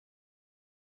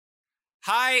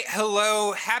Hi,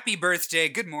 hello, happy birthday,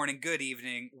 good morning, good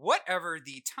evening, whatever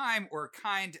the time or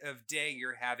kind of day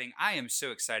you're having. I am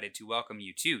so excited to welcome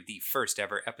you to the first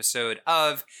ever episode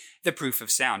of the Proof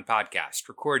of Sound podcast,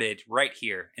 recorded right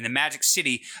here in the magic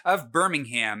city of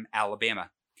Birmingham, Alabama.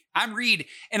 I'm Reed,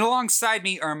 and alongside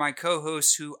me are my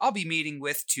co-hosts who I'll be meeting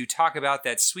with to talk about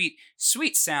that sweet,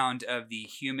 sweet sound of the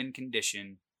human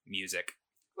condition, music.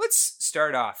 Let's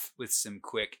start off with some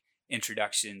quick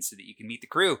introductions so that you can meet the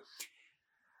crew.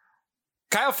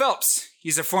 Kyle Phelps,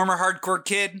 he's a former hardcore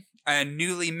kid, a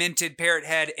newly minted parrot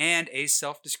head, and a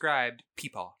self-described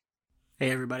peepaw.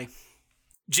 Hey, everybody.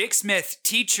 Jake Smith,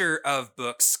 teacher of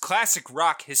books, classic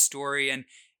rock historian,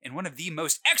 and one of the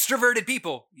most extroverted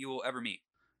people you will ever meet.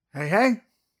 Hey.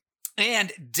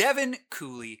 And Devin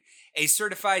Cooley, a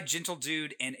certified gentle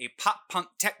dude and a pop-punk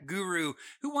tech guru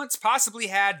who once possibly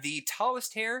had the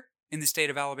tallest hair in the state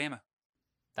of Alabama.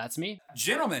 That's me.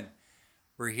 Gentlemen,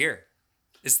 we're here.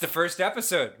 It's the first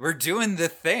episode. We're doing the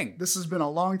thing. This has been a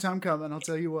long time coming, I'll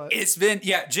tell you what. It's been,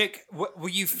 Jake, will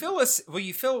you fill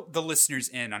the listeners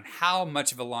in on how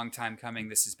much of a long time coming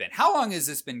this has been? How long has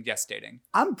this been gestating?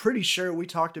 I'm pretty sure we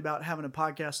talked about having a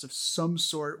podcast of some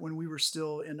sort when we were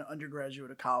still in undergraduate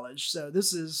or college. So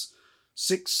this is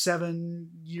 6-7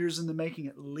 years in the making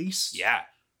at least. Yeah.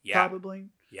 Probably.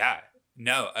 Yeah.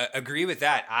 No, agree with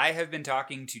that. I have been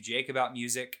talking to Jake about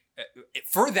music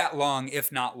for that long,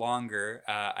 if not longer.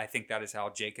 I think that is how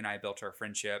Jake and I built our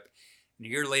friendship. And a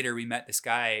year later, we met this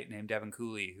guy named Devin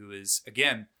Cooley, who is,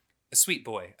 again, a sweet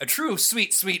boy, a true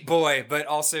sweet, sweet boy, but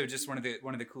also just one of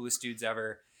the coolest dudes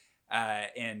ever.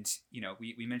 And you know,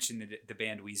 we mentioned the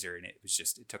band Weezer, and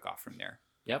it took off from there.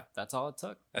 Yep, that's all it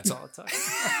took.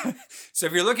 So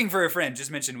if you're looking for a friend,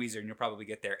 just mention Weezer and you'll probably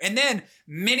get there. And then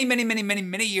many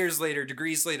years later,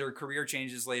 degrees later, career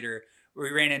changes later, we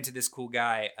ran into this cool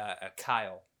guy,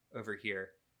 Kyle, over here.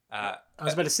 I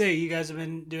was about to say, you guys have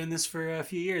been doing this for a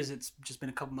few years. It's just been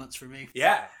a couple months for me.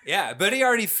 Yeah. But he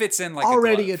already fits in like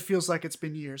already a glove. It feels like it's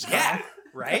been years. Yeah,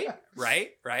 right.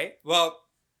 Well,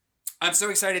 I'm so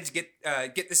excited to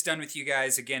get this done with you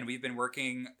guys. Again, we've been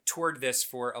working toward this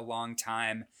for a long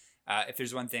time. If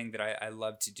there's one thing that I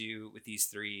love to do with these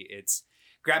three, it's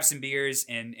grab some beers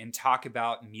and talk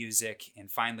about music.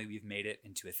 And finally, we've made it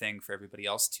into a thing for everybody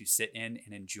else to sit in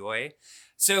and enjoy.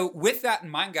 So with that in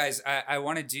mind, guys, I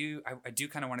do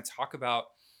kind of want to talk about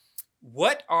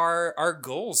what are our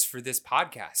goals for this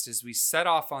podcast as we set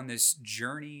off on this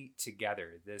journey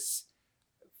together. This,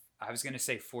 I was going to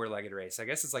say 4-legged race. I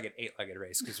guess it's like an 8-legged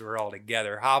race because we're all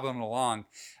together hobbling along.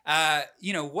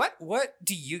 What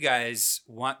do you guys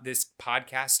want this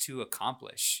podcast to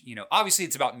accomplish? You know, obviously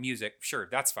it's about music. Sure,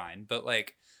 that's fine. But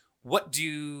like, what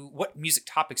music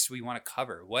topics do we want to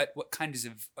cover? What kinds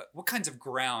of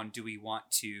ground do we want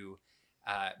to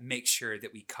make sure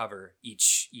that we cover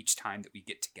each time that we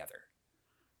get together?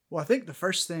 Well, I think the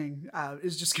first thing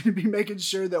is just going to be making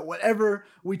sure that whatever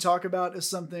we talk about is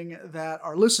something that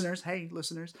our listeners, hi,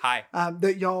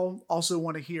 that y'all also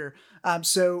want to hear.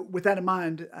 So with that in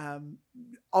mind,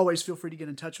 always feel free to get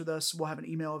in touch with us. We'll have an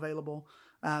email available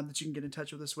that you can get in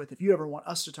touch with us with. If you ever want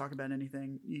us to talk about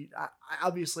anything, I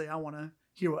want to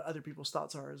hear what other people's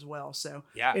thoughts are as well. So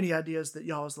any ideas that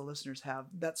y'all as the listeners have,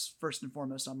 that's first and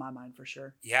foremost on my mind for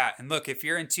sure. Yeah. And look, if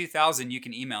you're in 2000, you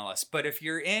can email us. But if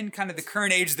you're in kind of the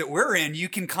current age that we're in, you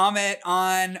can comment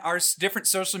on our different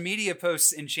social media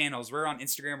posts and channels. We're on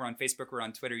Instagram, we're on Facebook, we're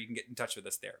on Twitter. You can get in touch with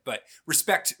us there. But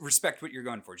respect what you're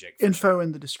going for, Jake. Info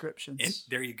in the descriptions.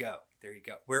 There you go.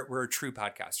 We're true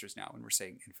podcasters now when we're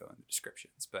saying info in the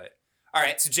descriptions. But all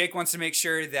right, so Jake wants to make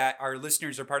sure that our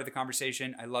listeners are part of the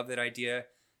conversation. I love that idea.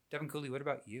 Devin Cooley, what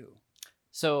about you?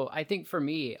 So I think for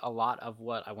me, a lot of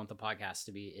what I want the podcast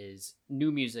to be is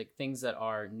new music, things that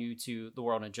are new to the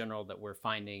world in general that we're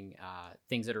finding,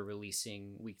 things that are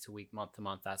releasing week to week, month to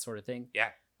month, that sort of thing. Yeah.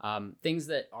 Things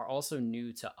that are also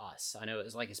new to us. I know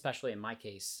it's like, especially in my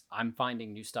case, I'm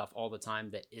finding new stuff all the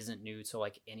time that isn't new to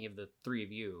like any of the three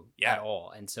of you at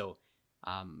all. And so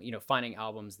finding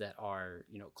albums that are,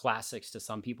 classics to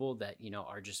some people that,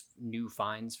 are just new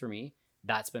finds for me.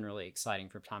 That's been really exciting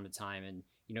from time to time. And,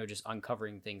 just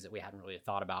uncovering things that we hadn't really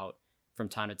thought about from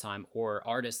time to time, or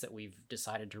artists that we've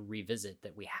decided to revisit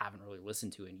that we haven't really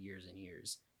listened to in years and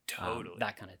years. Totally.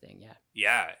 That kind of thing. Yeah.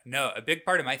 Yeah. No, a big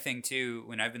part of my thing too,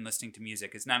 when I've been listening to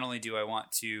music, is not only do I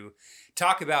want to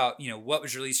talk about, what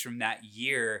was released from that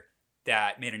year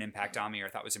that made an impact on me or I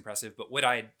thought was impressive, but what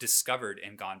I discovered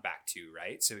and gone back to,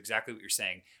 right? So exactly what you're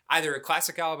saying, either a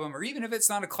classic album, or even if it's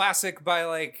not a classic by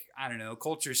like, I don't know,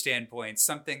 culture standpoint,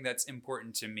 something that's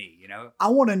important to me, I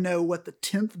want to know what the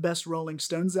 10th best Rolling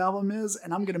Stones album is,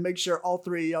 and I'm going to make sure all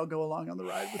three of y'all go along on the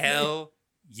ride with me. Hell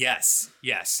Yes.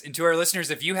 And to our listeners,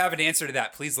 if you have an answer to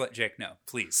that, please let Jake know.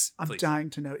 Please. I'm dying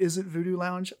to know. Is it Voodoo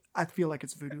Lounge? I feel like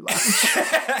it's Voodoo Lounge.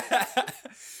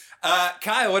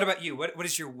 Kyle, what about you? What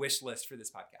is your wish list for this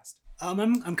podcast?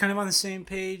 I'm kind of on the same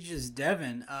page as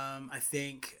Devin. I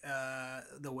think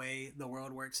the way the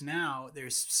world works now,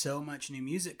 there's so much new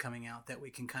music coming out that we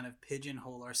can kind of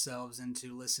pigeonhole ourselves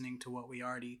into listening to what we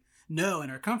already know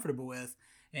and are comfortable with,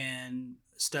 and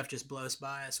stuff just blows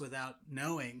by us without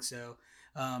knowing. So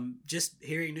just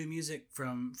hearing new music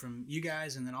from you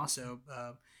guys, and then also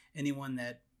anyone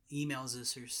that emails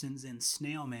us or sends in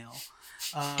snail mail,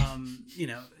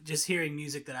 just hearing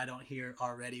music that I don't hear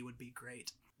already would be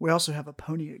great. We also have a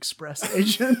Pony Express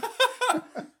agent.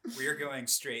 We are going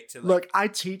straight to look. I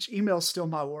teach. Email's still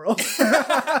my world.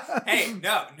 Hey,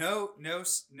 no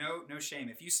shame.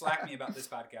 If you slack me about this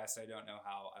podcast, I don't know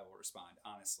how I will respond.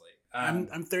 Honestly,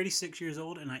 I'm 36 years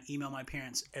old and I email my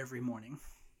parents every morning.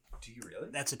 Do you really?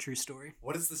 That's a true story.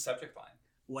 What is the subject line?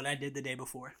 What I did the day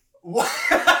before. What?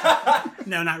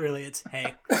 No, not really. It's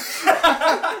hey.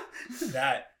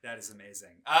 That is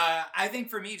amazing. I think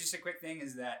for me, just a quick thing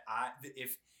is that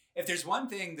if there's one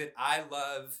thing that I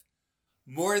love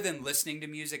more than listening to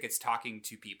music, it's talking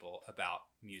to people about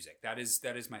music. That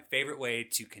is my favorite way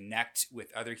to connect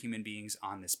with other human beings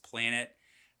on this planet.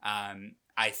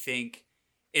 I think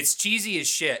it's cheesy as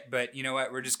shit, but you know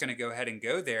what? We're just going to go ahead and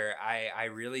go there. I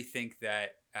really think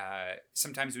that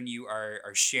sometimes when you are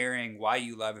sharing why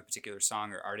you love a particular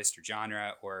song or artist or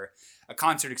genre or a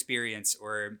concert experience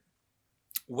or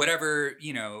whatever,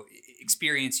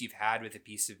 experience you've had with a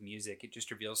piece of music, it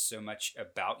just reveals so much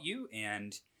about you.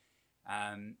 And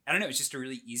I don't know, it's just a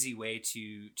really easy way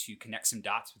to connect some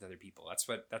dots with other people.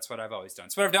 That's what I've always done.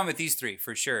 It's what I've done with these three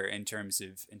for sure in terms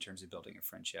of building a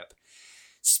friendship.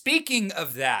 Speaking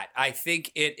of that, I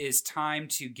think it is time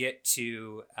to get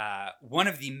to one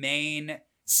of the main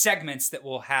segments that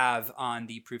we'll have on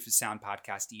the Proof of Sound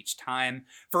podcast each time.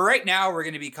 For right now, we're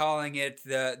going to be calling it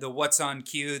the What's on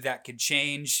Cue. That could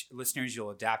change. Listeners, you'll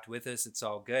adapt with us. It's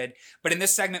all good. But in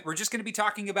this segment, we're just going to be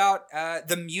talking about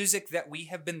the music that we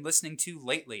have been listening to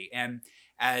lately. And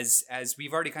as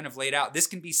we've already kind of laid out, this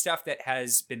can be stuff that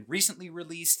has been recently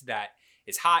released that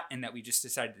is hot and that we just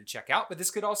decided to check out. But this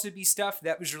could also be stuff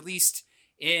that was released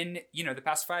in, the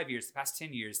past 5 years, the past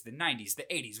 10 years, the 90s, the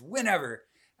 80s, whenever,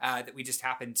 that we just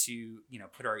happen to,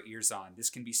 put our ears on.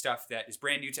 This can be stuff that is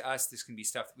brand new to us. This can be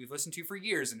stuff that we've listened to for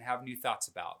years and have new thoughts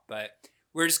about. But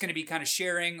we're just going to be kind of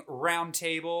sharing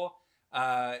roundtable,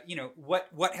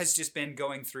 what has just been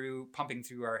pumping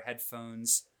through our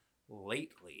headphones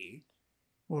lately.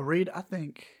 Well, Reed, I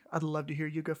think I'd love to hear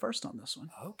you go first on this one.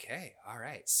 Okay. All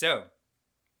right. So,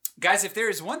 guys, if there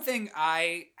is one thing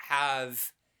I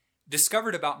have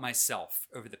discovered about myself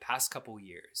over the past couple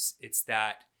years, it's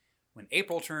that when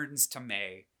April turns to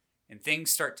May and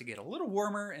things start to get a little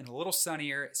warmer and a little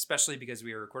sunnier, especially because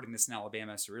we are recording this in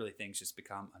Alabama, so really things just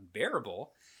become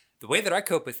unbearable. The way that I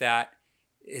cope with that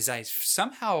is I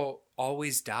somehow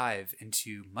always dive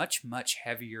into much, much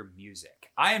heavier music.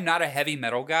 I am not a heavy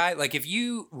metal guy. Like, if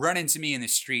you run into me in the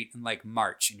street in like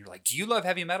March and you're like, do you love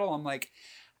heavy metal? I'm like,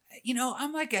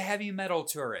 I'm like a heavy metal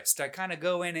tourist. I kind of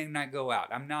go in and I go out.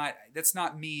 That's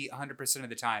not me 100% of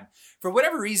the time. For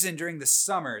whatever reason, during the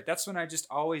summer, that's when I just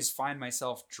always find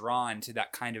myself drawn to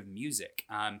that kind of music.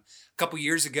 A couple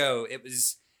years ago,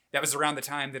 that was around the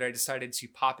time that I decided to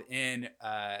pop in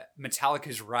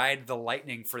Metallica's Ride the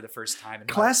Lightning for the first time.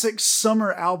 Classic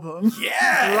summer album.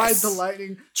 Yes! Ride the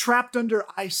Lightning. Trapped Under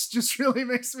Ice just really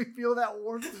makes me feel that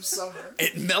warmth of summer.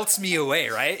 It melts me away,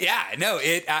 right? Yeah, no,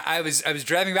 I was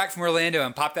driving back from Orlando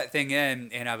and popped that thing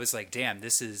in and I was like, damn,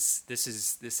 this is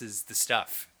the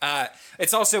stuff.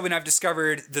 It's also when I've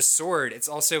discovered The Sword. It's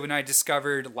also when I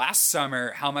discovered last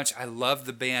summer how much I love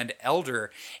the band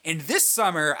Elder. And this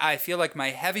summer, I feel like my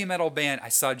heavy metal band, I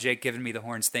saw Jake giving me the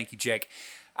horns. Thank you, Jake.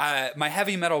 My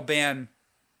heavy metal band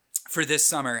for this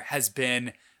summer has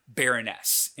been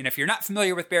Baroness. And if you're not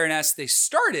familiar with Baroness, they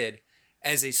started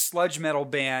as a sludge metal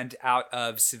band out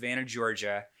of Savannah,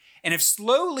 Georgia, and have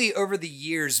slowly over the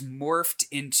years morphed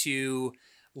into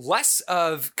less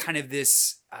of kind of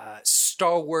this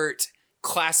stalwart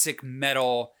classic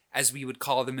metal, as we would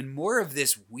call them, and more of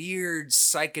this weird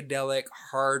psychedelic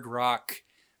hard rock,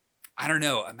 I don't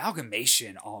know,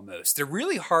 amalgamation almost. They're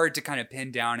really hard to kind of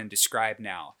pin down and describe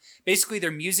now. Basically,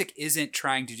 their music isn't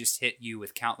trying to just hit you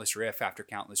with countless riff after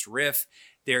countless riff.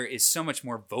 There is so much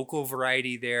more vocal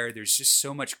variety there. There's just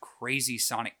so much crazy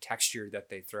sonic texture that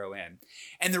they throw in.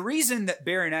 And the reason that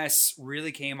Baroness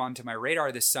really came onto my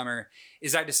radar this summer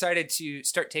is I decided to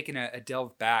start taking a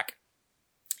delve back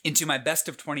into my best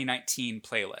of 2019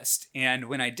 playlist. And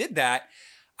when I did that,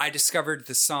 I discovered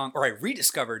the song, or I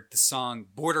rediscovered the song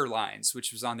Borderlines,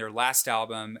 which was on their last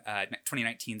album,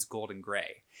 2019's Golden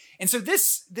Grey. And so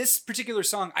this particular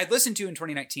song I listened to in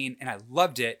 2019 and I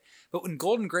loved it. But when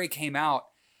Golden Grey came out,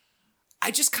 I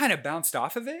just kind of bounced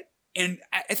off of it. And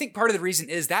I think part of the reason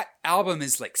is that album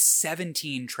is like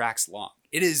 17 tracks long.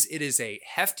 It is a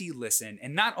hefty listen.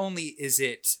 And not only is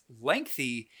it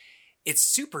lengthy, it's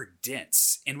super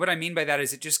dense. And what I mean by that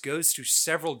is it just goes through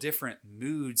several different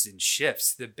moods and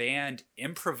shifts. The band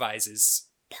improvises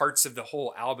parts of the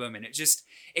whole album, and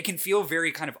it can feel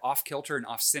very kind of off kilter and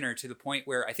off center, to the point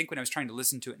where I think when I was trying to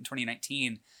listen to it in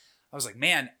 2019, I was like,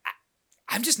 man,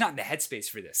 I'm just not in the headspace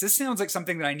for this. This sounds like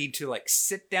something that I need to like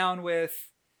sit down with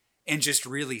and just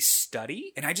really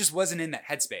study. And I just wasn't in that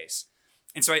headspace.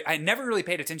 And so I never really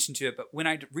paid attention to it. But when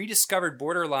I rediscovered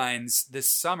Borderlines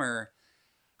this summer,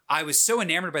 I was so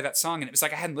enamored by that song. And it was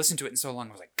like I hadn't listened to it in so long.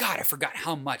 I was like, God, I forgot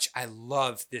how much I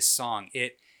love this song.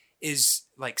 It is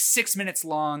like 6 minutes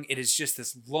long. It is just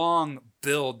this long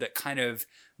build that kind of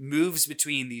moves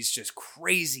between these just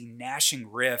crazy gnashing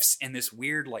riffs and this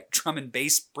weird like drum and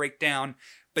bass breakdown.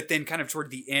 But then kind of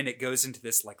toward the end, it goes into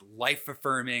this like life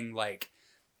affirming, like,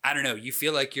 I don't know, you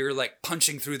feel like you're like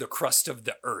punching through the crust of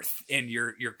the earth and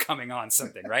you're coming on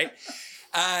something, right?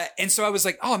 And so I was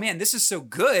like, oh man, this is so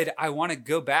good. I want to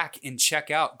go back and check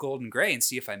out Golden Grey and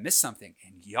see if I missed something.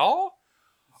 And y'all,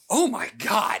 oh my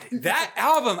God, that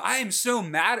album, I am so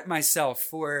mad at myself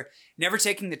for never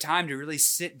taking the time to really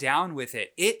sit down with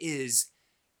it. It is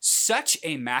such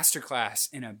a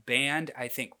masterclass in a band, I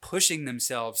think, pushing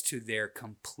themselves to their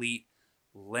complete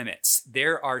limits.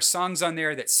 There are songs on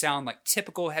there that sound like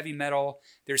typical heavy metal.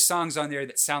 There's songs on there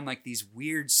that sound like these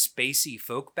weird spacey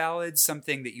folk ballads,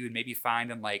 something that you would maybe find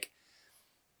on like,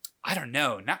 I don't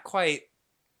know, not quite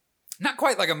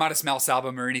like a Modest Mouse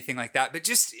album or anything like that, but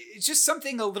just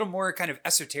something a little more kind of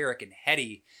esoteric and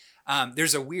heady.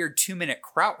 There's a weird 2-minute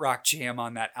krautrock jam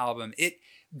on that album. It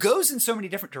goes in so many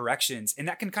different directions, and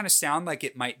that can kind of sound like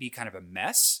it might be kind of a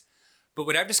mess. But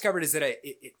what I've discovered is that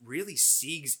it really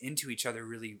siegs into each other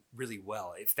really, really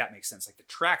well, if that makes sense. Like the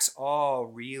tracks all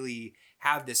really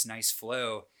have this nice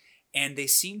flow, and they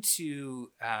seem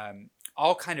to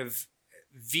all kind of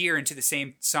veer into the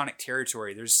same sonic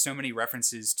territory. There's so many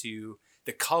references to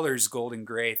the colors Golden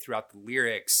Grey throughout the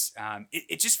lyrics.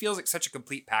 It just feels like such a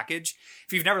complete package.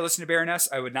 If you've never listened to Baroness,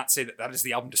 I would not say that is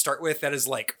the album to start with. That is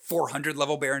like 400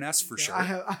 level Baroness for sure. I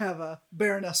have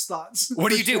Baroness thoughts. What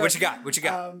do you do? What you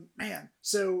got? Man,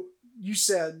 so you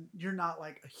said you're not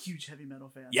like a huge heavy metal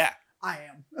fan. Yeah. I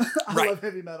am. I love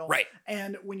heavy metal. Right.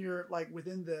 And when you're like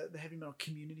within the heavy metal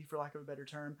community, for lack of a better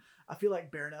term, I feel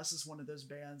like Baroness is one of those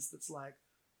bands that's like,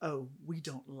 oh, we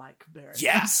don't like Baroness.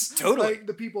 Yes, totally. Like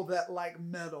the people that like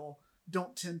metal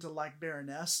don't tend to like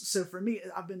Baroness. So for me,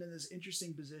 I've been in this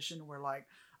interesting position where like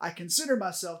I consider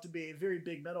myself to be a very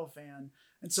big metal fan.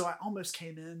 And so I almost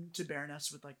came into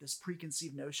Baroness with like this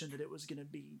preconceived notion that it was going to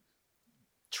be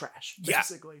trash,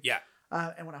 basically. Yeah.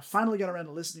 And when I finally got around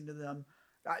to listening to them,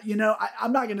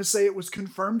 I'm not going to say it was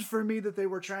confirmed for me that they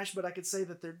were trash, but I could say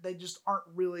that they just aren't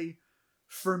really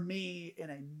for me in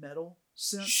a metal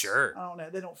sense. Sure. I don't know.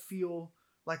 They don't feel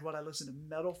like what I listen to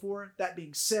metal for. That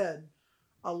being said,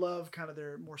 I love kind of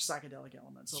their more psychedelic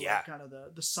elements. I love kind of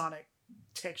the sonic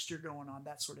texture going on,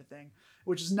 that sort of thing,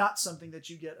 which is not something that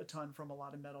you get a ton from a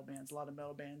lot of metal bands. A lot of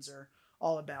metal bands are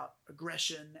all about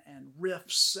aggression and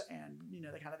riffs and,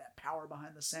 the kind of that power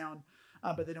behind the sound,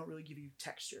 but they don't really give you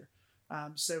texture.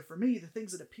 So for me, the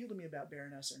things that appeal to me about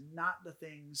Baroness are not the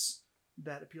things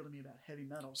that appeal to me about heavy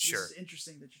metal. So This is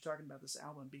interesting that you're talking about this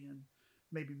album being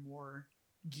maybe more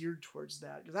geared towards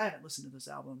that, because I haven't listened to this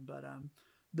album, but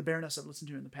the Baroness I've listened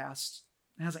to in the past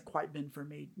hasn't quite been for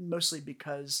me, mostly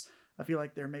because I feel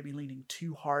like they're maybe leaning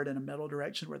too hard in a metal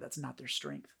direction where that's not their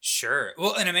strength. Sure.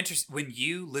 Well, and I'm interested, when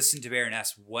you listen to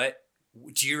Baroness,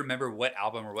 do you remember what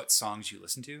album or what songs you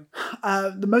listened to?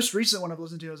 The most recent one I've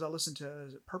listened to is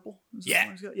is it Purple?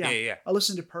 Yeah. I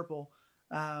listened to Purple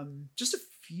just a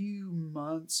few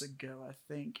months ago, I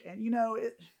think. And,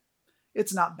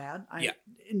 it's not bad. I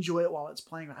enjoy it while it's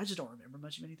playing, but I just don't remember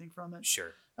much of anything from it.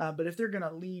 Sure. But if they're going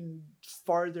to lean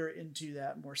farther into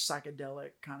that more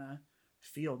psychedelic kind of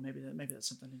field, maybe that's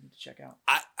something I need to check out.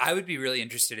 I would be really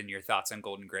interested in your thoughts on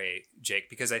Golden Grey,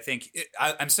 Jake, because I think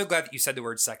I'm so glad that you said the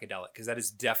word psychedelic, because that is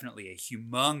definitely a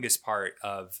humongous part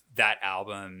of that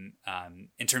album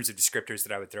in terms of descriptors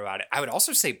that I would throw out. I would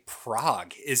also say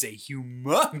prog is a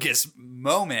humongous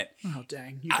moment. Oh,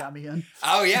 dang. You got me in.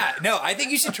 Oh, yeah. No, I think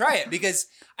you should try it, because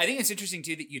I think it's interesting,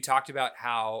 too, that you talked about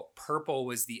how Purple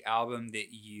was the album that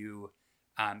you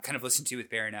kind of listen to with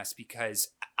Baroness, because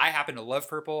I happen to love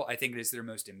Purple. I think it is their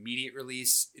most immediate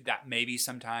release. That may be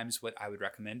sometimes what I would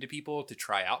recommend to people to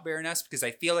try out Baroness, because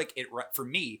I feel like for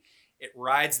me, it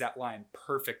rides that line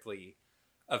perfectly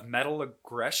of metal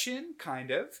aggression,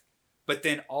 kind of, but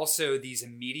then also these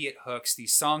immediate hooks,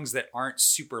 these songs that aren't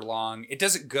super long. It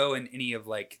doesn't go in any of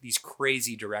like these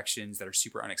crazy directions that are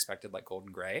super unexpected like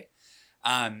Golden Grey.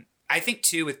 I think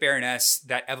too with Baroness,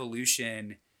 that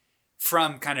evolution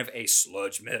from kind of a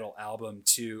sludge metal album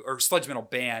or sludge metal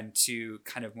band to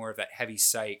kind of more of that heavy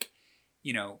psych,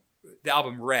 the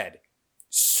album Red,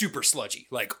 super sludgy,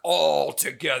 like all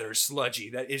together sludgy.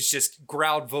 That is just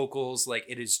growled vocals. Like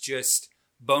it is just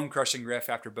bone crushing riff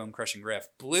after bone crushing riff.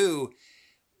 Blue,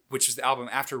 which was the album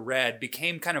after Red,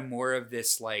 became kind of more of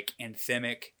this like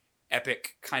anthemic,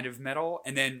 epic kind of metal.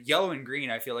 And then Yellow and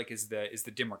Green, I feel like is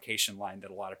the demarcation line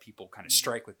that a lot of people kind of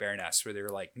strike with Baroness, where they're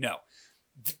like, no,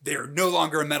 they're no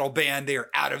longer a metal band. They are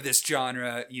out of this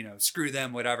genre, screw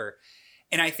them, whatever.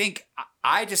 And I think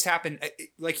I just happen,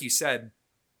 like you said,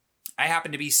 I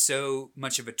happen to be so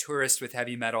much of a tourist with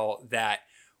heavy metal that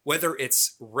whether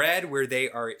it's Red, where they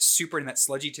are super in that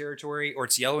sludgy territory, or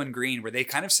it's Yellow and Green, where they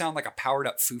kind of sound like a powered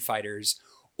up Foo Fighters,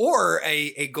 or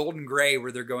a Golden Grey,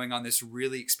 where they're going on this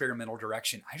really experimental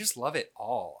direction. I just love it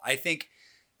all. I think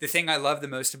the thing I love the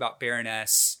most about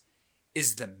Baroness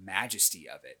is the majesty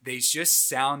of it. They just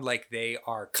sound like they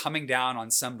are coming down on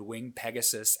some winged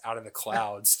Pegasus out of the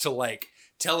clouds to like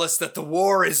tell us that the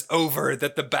war is over,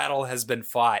 that the battle has been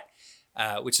fought.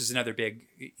 Which is another big,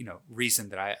 reason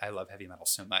that I love heavy metal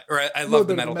so much, or I love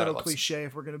the metal that I love. Cliche,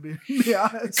 if we're gonna be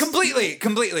honest.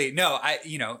 Completely. No,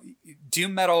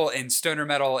 doom metal and stoner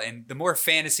metal, and the more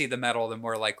fantasy the metal, the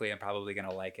more likely I'm probably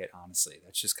gonna like it. Honestly,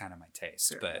 that's just kind of my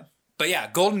taste. But yeah,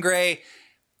 Golden Grey,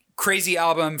 crazy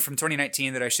album from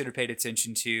 2019 that I should have paid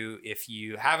attention to. If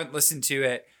you haven't listened to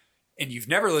it, and you've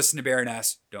never listened to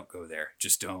Baroness, don't go there.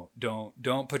 Just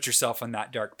don't put yourself on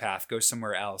that dark path. Go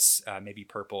somewhere else. Maybe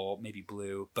Purple, maybe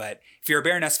Blue. But if you're a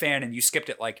Baroness fan and you skipped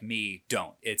it like me,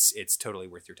 don't. It's totally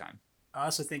worth your time. I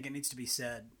also think it needs to be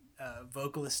said,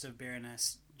 vocalist of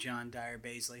Baroness, John Dyer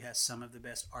Baisley, has some of the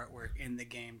best artwork in the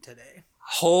game today.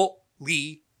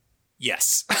 Holy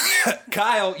yes.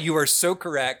 Kyle, you are so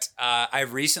correct.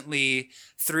 I've recently,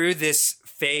 through this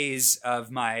phase of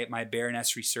my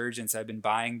Baroness resurgence, I've been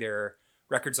buying their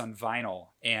records on vinyl,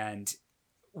 and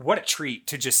what a treat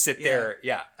to just sit there.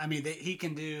 Yeah. I mean, he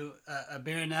can do a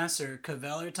Baroness or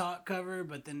Caveller Talk cover,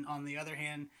 but then on the other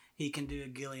hand, he can do a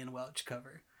Gillian Welch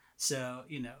cover. So,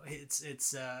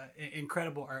 it's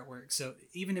incredible artwork. So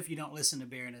even if you don't listen to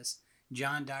Baroness,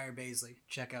 John Dyer Baisley,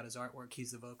 check out his artwork.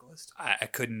 He's the vocalist. I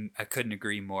couldn't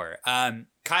agree more.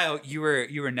 Kyle, you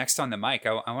were next on the mic.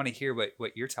 I want to hear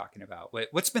what you're talking about.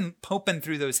 What's been popping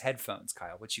through those headphones,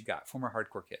 Kyle? What you got? Former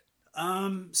hardcore kid.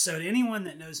 So to anyone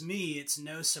that knows me, it's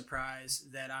no surprise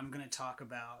that I'm going to talk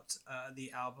about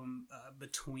the album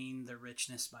Between the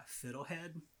Richness by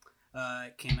Fiddlehead.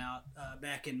 It came out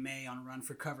back in May on Run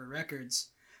for Cover Records.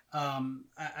 I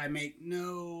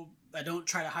don't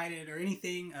try to hide it or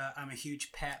anything. I'm a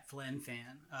huge Pat Flynn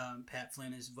fan. Pat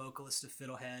Flynn is vocalist of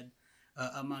Fiddlehead,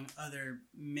 among other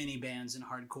many bands in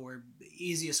hardcore. The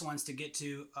easiest ones to get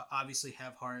to, obviously,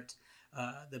 Have Heart,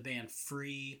 the band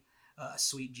Free,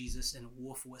 Sweet Jesus, and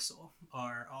Wolf Whistle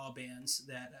are all bands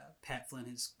that Pat Flynn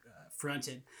has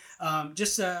fronted.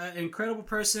 Just an incredible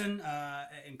person,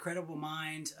 incredible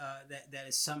mind that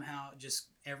is somehow just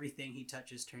everything he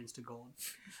touches turns to gold.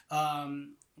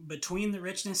 Between the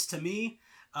Richness, to me,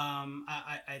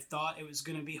 I thought it was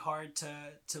going to be hard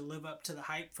to live up to the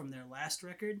hype from their last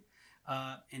record,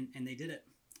 and they did it.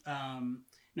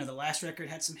 The last record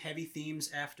had some heavy themes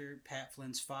after Pat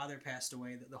Flynn's father passed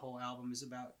away. That the whole album is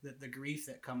about the grief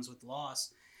that comes with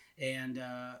loss. And,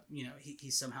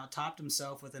 he somehow topped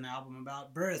himself with an album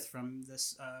about birth from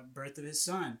this birth of his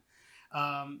son.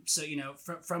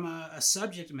 From a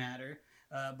subject matter,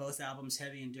 both albums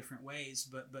heavy in different ways,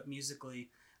 but musically,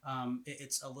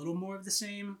 it's a little more of the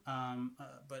same,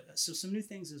 but so some new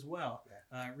things as well.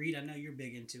 Reed, I know you're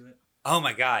big into it. Oh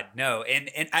my God, no. And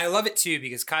I love it too,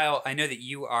 because Kyle, I know that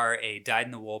you are a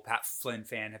dyed-in-the-wool Pat Flynn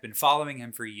fan, have been following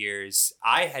him for years.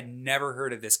 I had never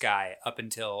heard of this guy up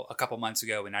until a couple months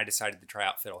ago when I decided to try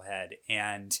out Fiddlehead.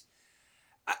 And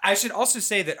I should also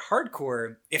say that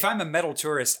hardcore, if I'm a metal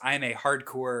tourist, I'm a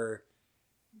hardcore...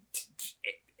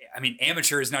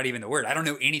 amateur is not even the word. I don't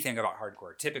know anything about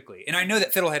hardcore typically. And I know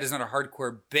that Fiddlehead is not a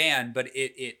hardcore band, but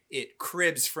it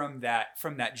cribs from that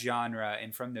genre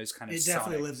and from those kind of It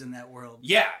definitely lives in that world.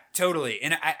 Yeah, totally.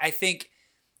 And I think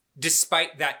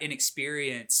despite that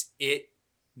inexperience, it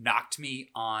knocked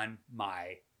me on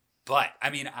my butt. I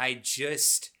mean,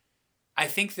 I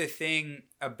think the thing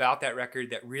about that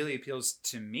record that really appeals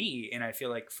to me, and I feel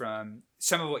like from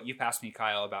some of what you passed me,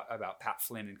 Kyle, about Pat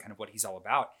Flynn and kind of what he's all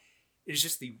about, is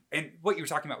just and what you were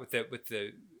talking about with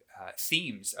the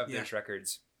themes of those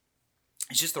records.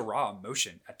 It's just the raw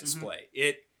emotion at display.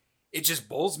 It just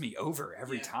bowls me over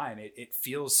every time. It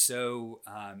feels so.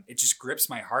 It just grips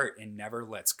my heart and never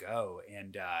lets go.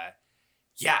 And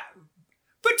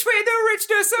between the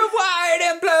richness of white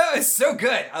and blue, it's so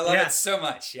good. I love it so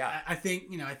much. Yeah, I think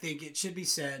it should be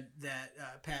said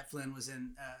that Pat Flynn was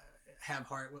in Have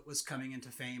Heart, was coming into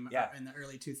fame in the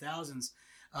early 2000s.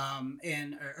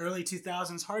 And early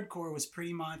 2000s hardcore was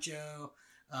pretty macho.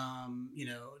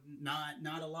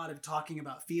 Not a lot of talking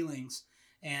about feelings.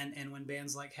 And when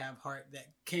bands like Have Heart that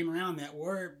came around that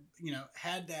were,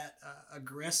 had that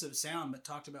aggressive sound but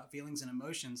talked about feelings and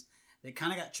emotions, they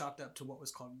kind of got chalked up to what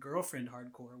was called girlfriend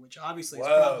hardcore, which obviously is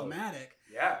problematic.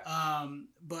 Yeah.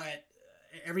 But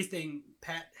everything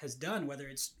Pat has done, whether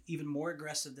it's even more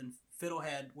aggressive than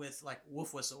Fiddlehead with like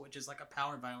Wolf Whistle, which is like a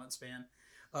power violence band,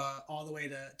 all the way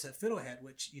to Fiddlehead,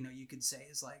 which, you could say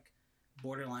is like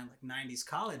borderline like 90s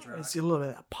college rock. I see a little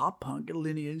bit of pop punk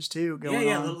lineage too going on.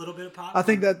 Yeah, a little bit of pop. I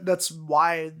think that's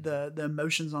why the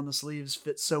emotions on the sleeves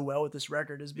fit so well with this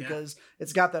record, is because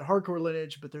it's got that hardcore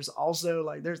lineage, but there's also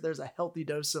like there's a healthy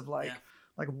dose of like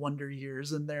Wonder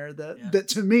Years in there that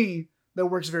to me that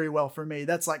works very well for me.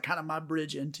 That's like kind of my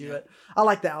bridge into it. I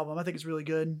like the album. I think it's really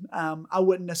good. I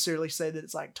wouldn't necessarily say that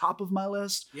it's like top of my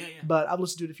list. But I've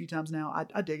listened to it a few times now.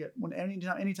 I dig it.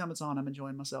 Anytime it's on, I'm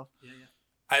enjoying myself.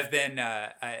 I've been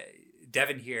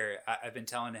Devin here. I've been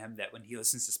telling him that when he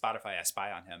listens to Spotify, I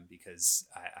spy on him because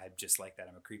I'm just like that.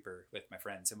 I'm a creeper with my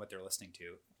friends and what they're listening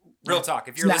to. Real talk.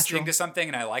 If you're listening to something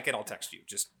and I like it, I'll text you.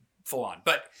 Just full on.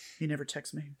 But he never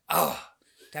texts me. Oh,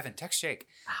 Devin, text Jake.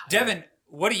 Devin,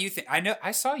 what do you think? I know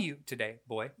I saw you today,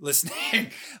 boy,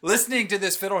 listening to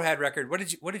this Fiddlehead record. What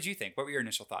did you think? What were your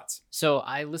initial thoughts? So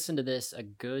I listened to this a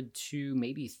good 2,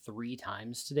 maybe 3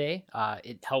 times today.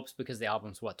 It helps because the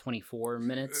album's 24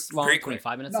 minutes long,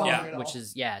 25 minutes long, which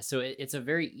is so it's a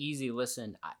very easy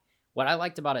listen. What I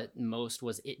liked about it most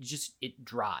was it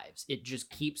drives. It just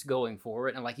keeps going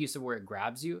forward, and like you said, where it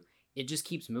grabs you, it just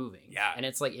keeps moving. Yeah. And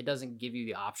it's like, it doesn't give you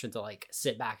the option to like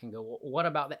sit back and go, well, what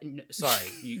about that? No, sorry,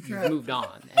 you've moved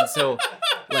on. And so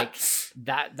like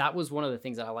that was one of the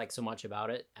things that I like so much about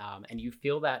it. And you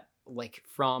feel that like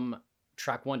from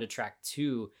track 1 to track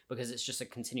 2, because it's just a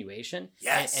continuation.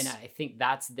 Yes. And I think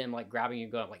that's them like grabbing you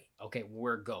and going like, okay,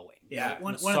 we're going. Yeah.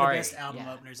 One of the best album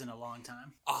openers in a long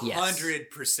time.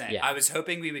 100%. I was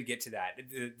hoping we would get to that.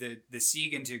 The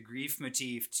Sieg into Grief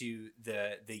motif to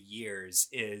the years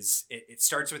is it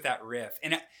starts with that riff.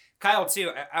 And Kyle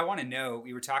too, I want to know,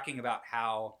 we were talking about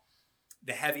how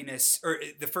the heaviness, or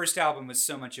the first album was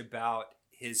so much about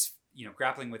his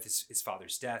grappling with his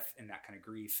father's death and that kind of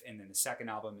grief. And then the second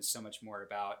album is so much more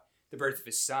about the birth of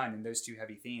his son and those two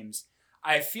heavy themes.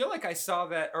 I feel like I saw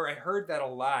that, or I heard that a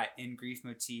lot in Grief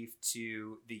Motif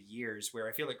to the Years, where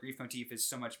I feel like Grief Motif is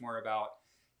so much more about,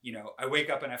 I wake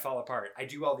up and I fall apart. I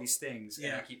do all these things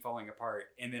and I keep falling apart.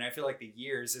 And then I feel like the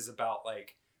Years is about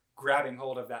like grabbing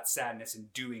hold of that sadness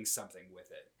and doing something with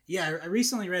it. Yeah, I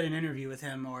recently read an interview with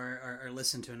him or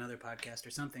listened to another podcast or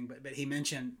something, but he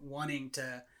mentioned wanting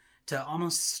to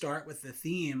almost start with the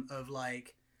theme of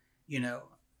like,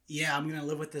 I'm going to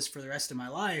live with this for the rest of my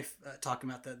life, talking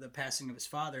about the passing of his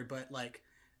father, but like,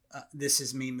 this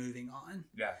is me moving on.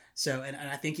 Yeah. So, and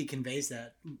I think he conveys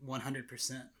that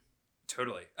 100%.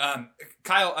 Totally.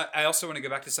 Kyle, I also want to go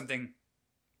back to something.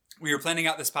 We were planning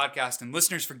out this podcast, and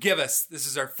listeners, forgive us. This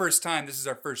is our first time. This is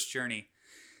our first journey.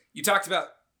 You talked about,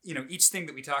 each thing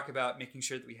that we talk about, making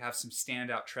sure that we have some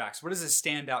standout tracks. What is a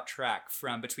standout track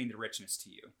from Between the Richness to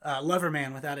you?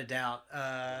 Loverman, without a doubt.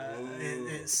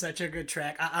 It's such a good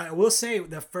track. I will say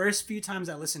the first few times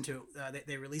I listened to it,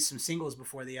 they released some singles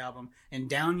before the album, and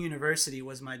Down University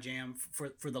was my jam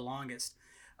for the longest.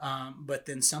 But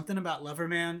then something about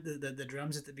Loverman, the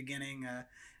drums at the beginning,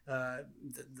 the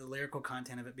lyrical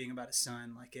content of it being about his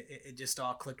son, like it just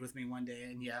all clicked with me one day.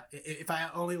 And if I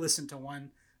only listened to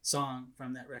one song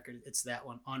from that record, it's that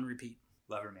one on repeat.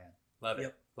 Loverman. Love it.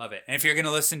 Yep. Love it. And if you're going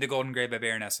to listen to Golden Grey by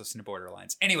Baroness, listen to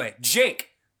Borderlines. Anyway, Jake,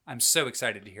 I'm so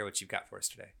excited to hear what you've got for us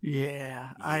today.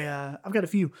 Yeah. I've got a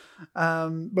few.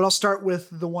 But I'll start with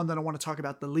the one that I want to talk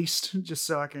about the least, just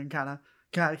so I can kind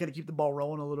of keep the ball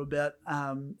rolling a little bit.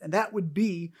 And that would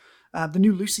be the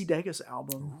new Lucy Dacus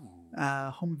album,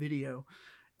 Home Video,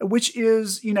 which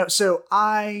is, so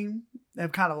I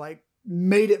have kind of like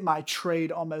made it my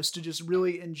trade almost to just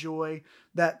really enjoy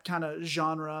that kind of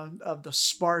genre of the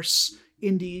sparse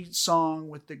indie song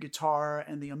with the guitar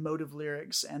and the emotive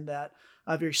lyrics, and that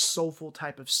a very soulful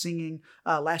type of singing.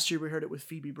 Last year we heard it with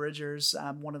Phoebe Bridgers,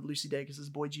 one of Lucy Dacus's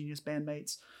Boy Genius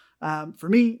bandmates. For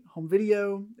me, Home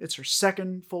Video, it's her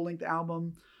second full-length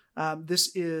album.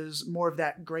 This is more of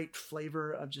that great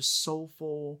flavor of just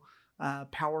soulful,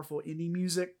 powerful indie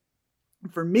music.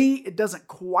 For me, it doesn't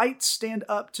quite stand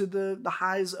up to the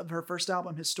highs of her first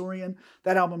album, Historian.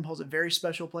 That album holds a very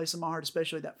special place in my heart,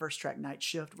 especially that first track, Night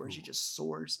Shift, where she just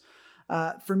soars.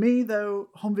 For me, though,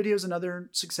 Home Video is another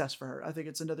success for her. I think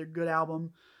it's another good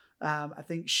album. I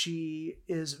think she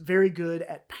is very good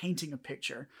at painting a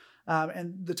picture.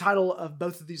 And the title of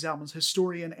both of these albums,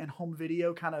 Historian and Home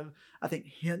Video, kind of, I think,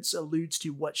 alludes to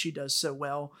what she does so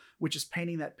well, which is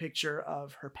painting that picture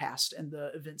of her past and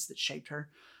the events that shaped her.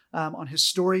 On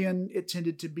Historian, it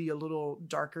tended to be a little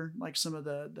darker, like some of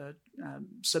the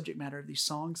subject matter of these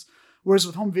songs. Whereas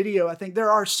with Home Video, I think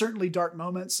there are certainly dark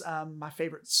moments. My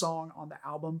favorite song on the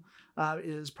album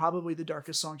is probably the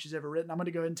darkest song she's ever written. I'm going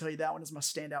to go ahead and tell you that one is my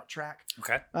standout track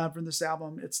from this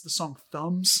album. It's the song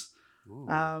Thumbs,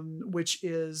 which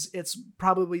it's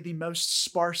probably the most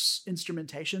sparse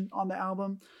instrumentation on the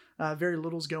album. Very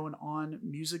little's going on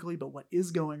musically, but what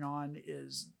is going on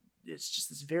is it's just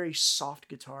this very soft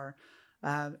guitar.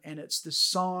 And it's this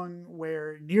song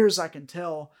where, near as I can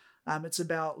tell, it's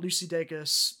about Lucy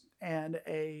Dacus and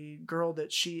a girl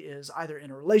that she is either in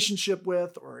a relationship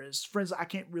with or is friends. I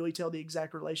can't really tell the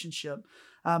exact relationship,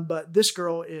 but this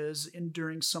girl is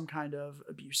enduring some kind of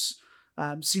abuse,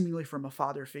 seemingly from a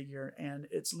father figure. And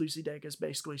it's Lucy Dacus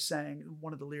basically saying,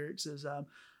 one of the lyrics is,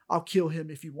 I'll kill him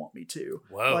if you want me to.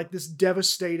 Whoa. Like this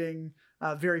devastating,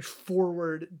 very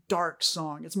forward, dark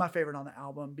song. It's my favorite on the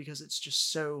album because it's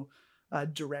just so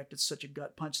direct. It's such a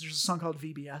gut punch. There's a song called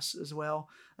VBS as well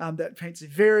that paints a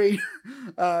very,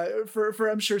 for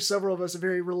I'm sure several of us, a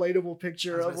very relatable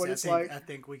picture of what it's like. I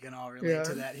think we can all relate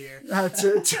to that here.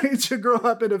 To grow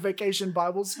up in a vacation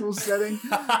Bible school setting.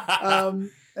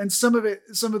 And some of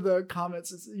the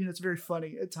comments, it's very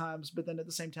funny at times, but then at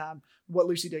the same time, what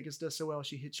Lucy Dacus does so well,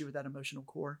 she hits you with that emotional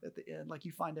core at the end. Like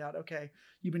you find out, okay,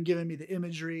 you've been giving me the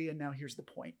imagery and now here's the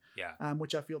point. Yeah.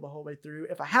 Which I feel the whole way through.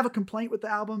 If I have a complaint with the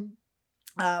album,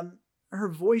 her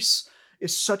voice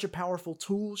is such a powerful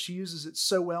tool. She uses it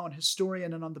so well in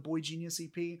Historian and on the Boy Genius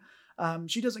EP.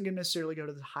 She doesn't necessarily go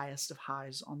to the highest of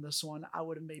highs on this one. I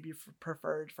would have maybe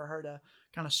preferred for her to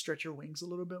kind of stretch her wings a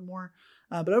little bit more.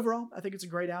 But overall, I think it's a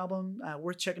great album,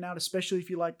 worth checking out, especially if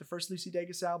you like the first Lucy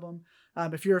Dacus album.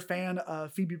 If you're a fan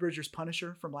of Phoebe Bridgers'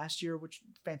 Punisher from last year, which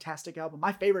fantastic album,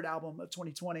 my favorite album of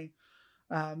 2020,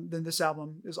 then this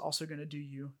album is also going to do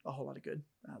you a whole lot of good.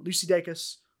 Lucy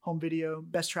Dacus, Home Video,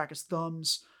 best track is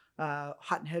Thumbs.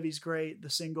 Hot and Heavy's great. The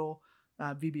single,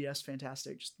 VBS,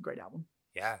 fantastic. Just a great album.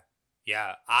 Yeah.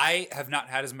 I have not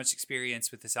had as much experience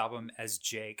with this album as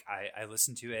Jake. I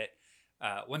listened to it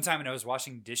one time when I was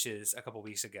washing dishes a couple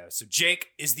weeks ago. So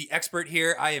Jake is the expert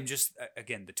here. I am just,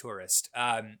 again, the tourist.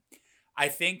 I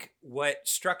think what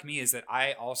struck me is that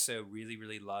I also really,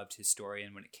 really loved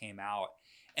Historian when it came out.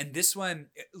 And this one,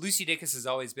 Lucy Dacus has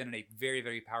always been a very,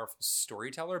 very powerful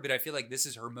storyteller, but I feel like this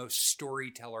is her most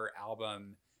storyteller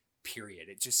album, period.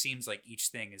 It just seems like each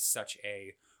thing is such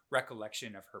a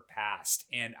recollection of her past.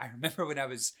 And I remember when I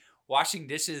was washing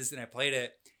dishes and I played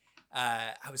it,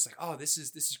 I was like, oh, this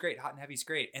is great. Hot and Heavy's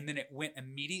great. And then it went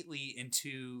immediately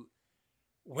into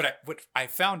what I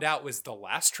found out was the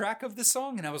last track of the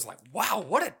song. And I was like, wow,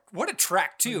 what a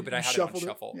track too. But I had it on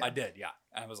shuffle. Yeah. I did. Yeah.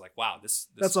 I was like, wow,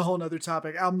 that's a whole nother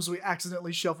topic. Albums we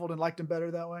accidentally shuffled and liked them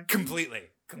better that way. Completely.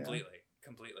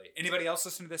 Anybody else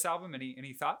listen to this album?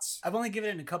 Any thoughts? I've only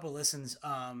given it a couple listens.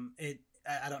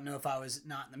 I don't know if I was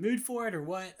not in the mood for it or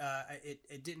what.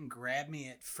 It didn't grab me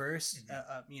at first.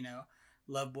 Mm-hmm.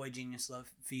 Love Boy Genius, love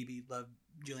Phoebe, love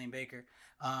Julian Baker.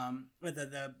 But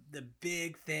the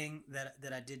big thing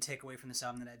that I did take away from this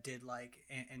album that I did like,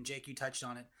 and Jake, you touched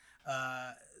on it,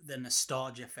 the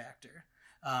nostalgia factor.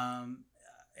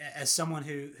 As someone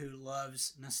who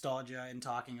loves nostalgia and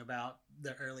talking about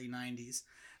the early 90s,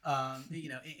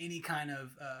 any kind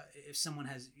of if someone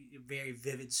has very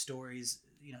vivid stories,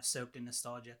 soaked in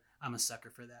nostalgia, I'm a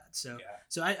sucker for that. So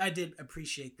I did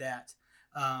appreciate that.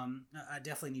 I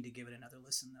definitely need to give it another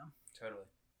listen though. Totally.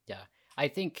 Yeah. I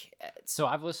think so.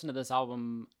 I've listened to this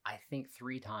album, I think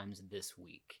 3 times this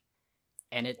week,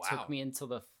 and it took me until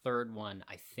the third one,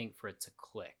 I think, for it to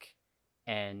click.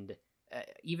 And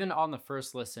even on the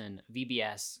first listen,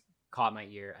 VBS caught my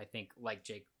ear. I think, like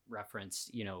Jake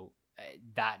referenced,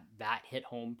 that hit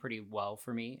home pretty well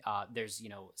for me. There's,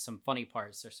 some funny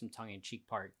parts, there's some tongue-in-cheek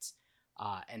parts,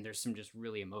 and there's some just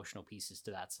really emotional pieces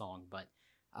to that song. But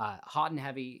Hot and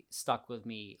Heavy stuck with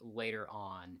me later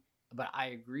on. but I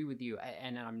agree with you,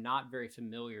 and I'm not very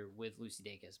familiar with Lucy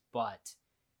Dacus, but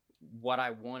what I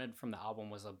wanted from the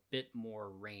album was a bit more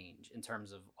range in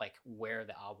terms of like where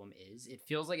the album is. It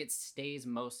feels like it stays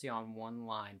mostly on one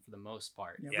line for the most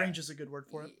part. Yeah, range is a good word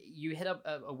for it. You hit up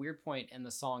a weird point in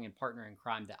the song in Partner in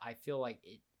Crime that I feel like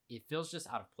it feels just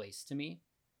out of place to me,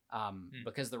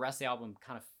 because the rest of the album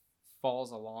kind of falls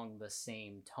along the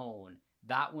same tone.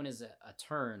 That one is a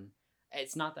turn.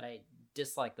 It's not that I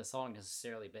dislike the song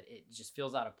necessarily, but it just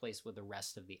feels out of place with the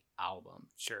rest of the album.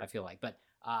 Sure. I feel like, but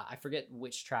I forget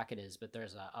which track it is, but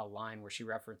there's a line where she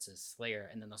references Slayer,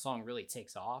 and then the song really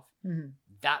takes off. Mm-hmm.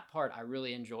 That part I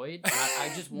really enjoyed.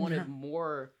 I just wanted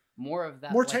more of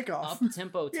that, more like, takeoff, up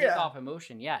tempo takeoff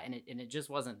emotion. Yeah, and it just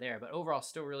wasn't there. But overall,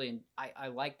 still really, I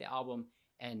like the album,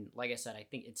 and like I said, I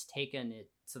think it's taken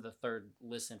it to the third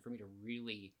listen for me to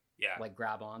really like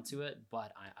grab onto it.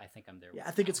 But I think I'm there. Yeah,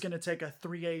 I think it's going to take a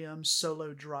 3 a.m.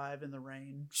 solo drive in the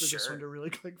rain for this one to really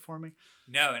click for me.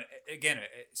 No, and again,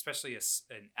 especially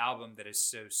an album that is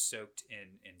so soaked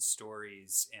in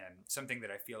stories, and something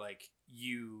that I feel like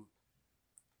you,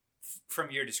 from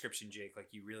your description, Jake, like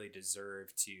you really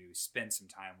deserve to spend some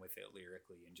time with it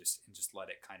lyrically and just let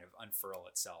it kind of unfurl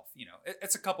itself. You know,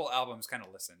 it's a couple albums kind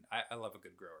of listen. I love a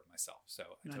good grower myself, so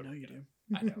I totally know you do. do.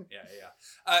 I know,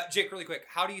 yeah. Jake, really quick,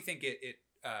 how do you think it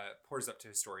pours up to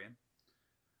Historian?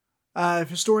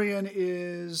 Historian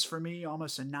is, for me,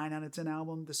 almost a 9 out of 10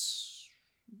 album. This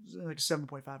is like a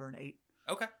 7.5 or an 8.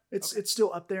 Okay. It's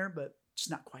still up there, but it's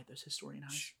not quite those Historian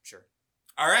highs. Sure.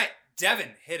 All right,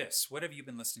 Devin, hit us. What have you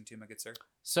been listening to, my good sir?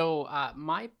 So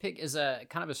my pick is a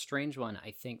kind of a strange one,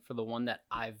 I think, for the one that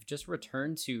I've just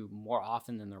returned to more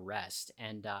often than the rest.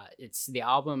 And it's the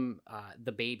album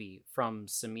The Baby from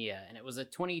Samia. And it was a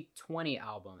 2020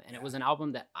 album. And it was an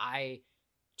album that I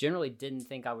generally didn't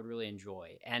think I would really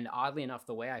enjoy. And oddly enough,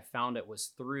 the way I found it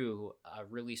was through a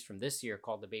release from this year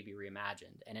called The Baby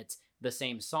Reimagined. And it's the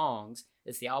same songs.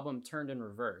 It's the album turned in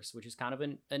reverse, which is kind of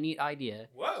a neat idea.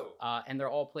 Whoa. And they're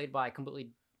all played by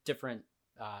completely different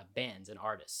bands and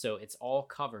artists. So it's all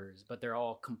covers, but they're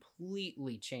all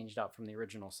completely changed up from the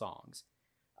original songs.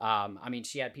 I mean,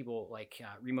 she had people like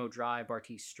Remo Dry,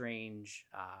 Bartees Strange.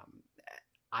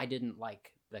 I didn't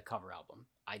like the cover album.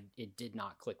 It did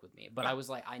not click with me. But I was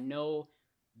like, I know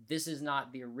this is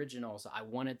not the original, so I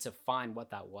wanted to find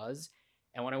what that was.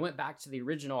 And when I went back to the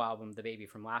original album, The Baby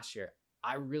from last year,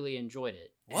 I really enjoyed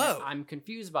it. Whoa. And I'm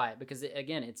confused by it because,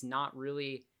 again, it's not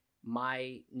really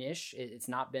my niche. It's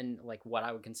not been like what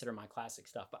I would consider my classic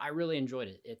stuff, but I really enjoyed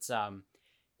it.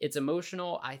 It's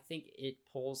emotional. I think it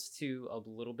pulls to a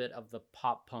little bit of the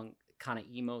pop punk kind of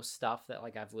emo stuff that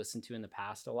like I've listened to in the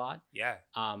past a lot. Yeah.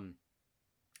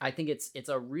 I think it's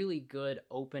a really good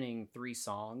opening 3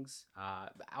 songs,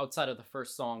 outside of the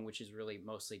first song, which is really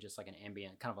mostly just like an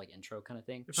ambient kind of like intro kind of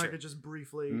thing. If I could just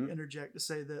briefly interject to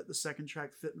say that the second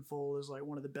track, Fit and Full, is like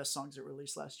one of the best songs that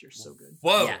released last year. So good.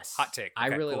 Whoa. Yes. Hot take. I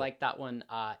really like that one.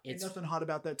 It's Ain't nothing hot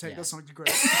about that take. That song's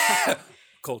great.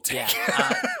 Cold take.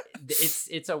 Yeah.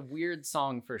 It's a weird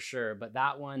song for sure, but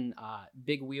that one,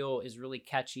 Big Wheel, is really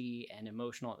catchy and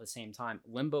emotional at the same time.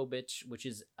 Limbo Bitch, which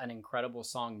is an incredible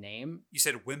song name. You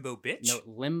said Wimbo Bitch? No,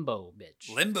 Limbo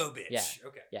Bitch. Limbo Bitch. Yeah.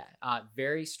 Okay. Yeah.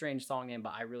 Very strange song name,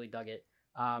 but I really dug it.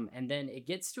 And then it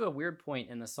gets to a weird point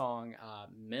in the song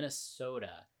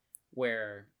Minnesota,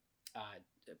 where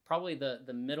probably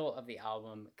the middle of the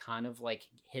album kind of like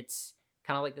hits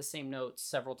kind of like the same notes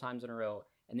several times in a row.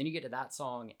 And then you get to that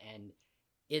song, and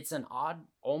it's an odd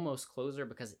almost closer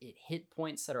because it hit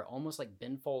points that are almost like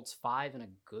Ben Folds 5 in a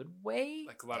good way.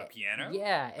 Like a lot of piano?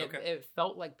 Yeah. Okay. It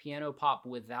felt like piano pop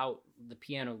without the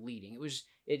piano leading.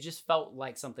 It just felt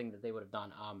like something that they would have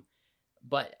done.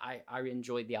 But I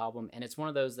enjoyed the album, and it's one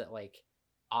of those that, like,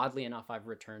 oddly enough, I've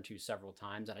returned to several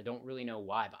times, and I don't really know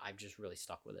why, but I've just really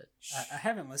stuck with it. I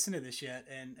haven't listened to this yet,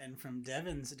 and from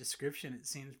Devin's description, it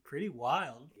seems pretty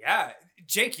wild. Yeah.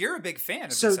 Jake, you're a big fan of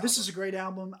this So album. this is a great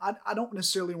album. I don't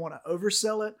necessarily want to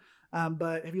oversell it,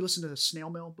 but have you listened to the Snail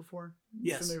Mail before?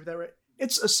 Yes. Familiar with that, right?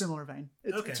 It's a similar vein.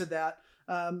 Okay. To that.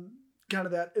 Kind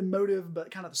of that emotive, but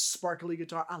kind of the sparkly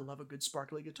guitar. I love a good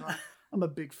sparkly guitar. I'm a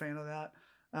big fan of that.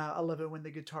 I love it when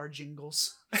the guitar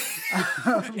jingles.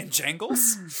 And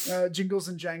jangles? Jingles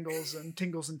and jangles and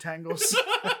tingles and tangles.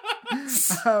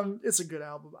 It's a good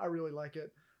album. I really like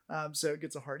it. So it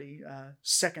gets a hearty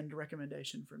second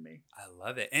recommendation from me. I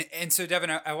love it. And so, Devin,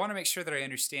 I want to make sure that I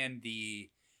understand the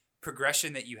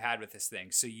progression that you had with this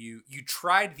thing. So you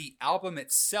tried the album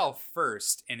itself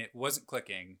first, and it wasn't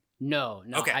clicking. No.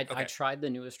 Okay, I tried the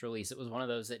newest release. It was one of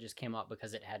those that just came up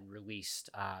because it had released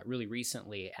really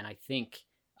recently, and I think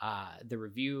the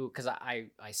review, because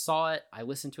I saw it, I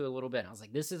listened to it a little bit, and I was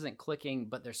like, this isn't clicking,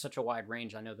 but there's such a wide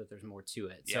range. I know that there's more to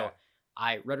it. Yeah. So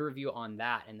I read a review on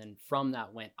that, and then from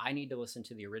that went, I need to listen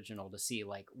to the original to see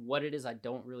like what it is I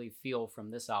don't really feel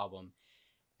from this album.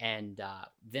 And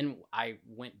then I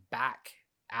went back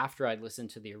after I'd listened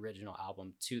to the original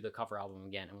album to the cover album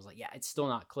again and was like, yeah, it's still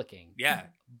not clicking. Yeah.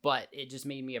 But it just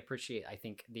made me appreciate, I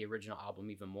think, the original album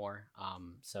even more.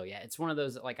 So yeah, it's one of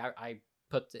those, like I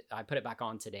put it back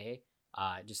on today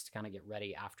just to kind of get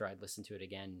ready after I'd listened to it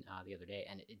again the other day.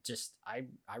 And it just,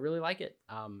 I really like it.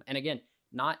 And again,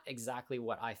 not exactly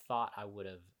what I thought I would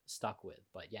have stuck with,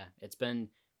 but yeah, it's been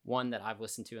one that I've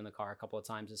listened to in the car a couple of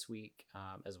times this week,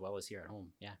 as well as here at home.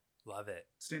 Yeah. Love it.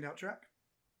 Standout track?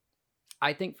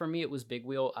 I think for me, it was Big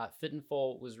Wheel. Fit and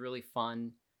Full was really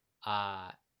fun.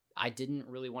 I didn't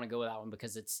really want to go with that one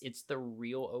because it's the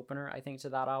real opener, I think, to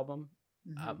that album,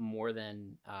 more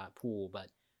than Pool, but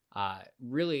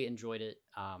really enjoyed it.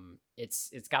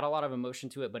 It's got a lot of emotion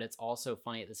to it, but it's also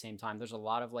funny at the same time. There's a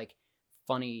lot of like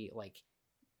funny, like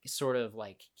sort of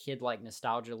like kid-like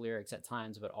nostalgia lyrics at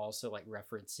times, but also like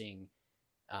referencing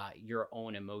your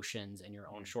own emotions and your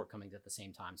own shortcomings at the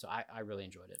same time. So I really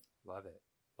enjoyed it. Love it.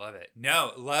 Love it.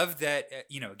 No, love that,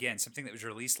 again, something that was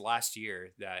released last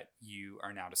year that you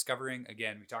are now discovering.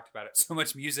 Again, we talked about it, so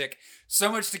much music,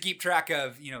 so much to keep track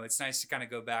of. It's nice to kind of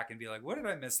go back and be like, what did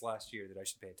I miss last year that I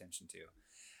should pay attention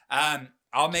to?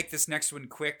 I'll make this next one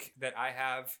quick that I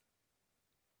have.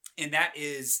 And that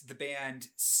is the band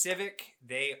Civic.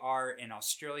 They are an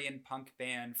Australian punk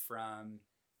band from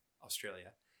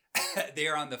Australia. They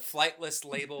are on the Flightless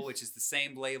label, which is the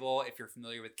same label if you're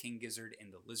familiar with King Gizzard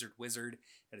and the Lizard Wizard.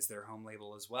 That is their home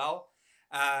label as well.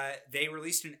 They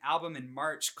released an album in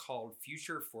March called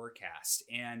Future Forecast.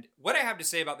 And what I have to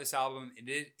say about this album,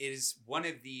 it is one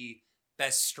of the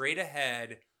best straight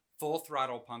ahead, full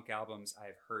throttle punk albums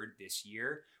I've heard this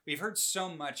year. We've heard so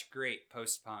much great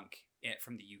post-punk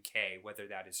from the UK, whether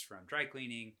that is from Dry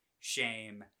Cleaning,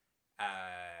 Shame,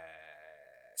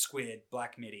 Squid,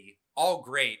 Black Midi, all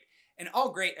great. And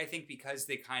all great, I think, because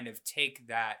they kind of take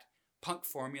that punk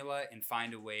formula and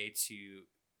find a way to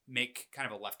make kind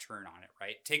of a left turn on it,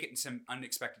 right? Take it in some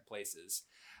unexpected places.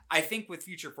 I think with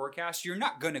Future Forecast, you're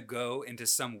not going to go into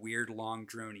some weird, long,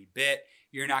 drony bit.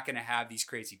 You're not going to have these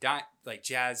crazy like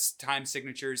jazz time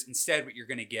signatures. Instead, what you're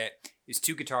going to get is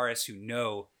two guitarists who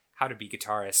know how to be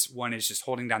guitarists. One is just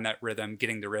holding down that rhythm,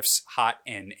 getting the riffs hot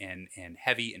and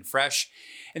heavy and fresh.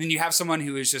 And then you have someone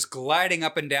who is just gliding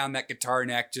up and down that guitar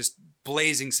neck, just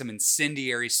blazing some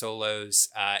incendiary solos.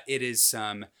 It is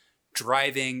some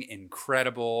driving,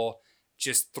 incredible,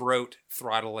 just throat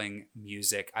throttling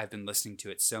music. I've been listening to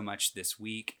it so much this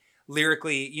week.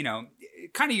 Lyrically,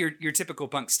 kind of your typical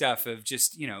punk stuff of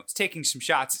just, taking some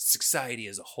shots at society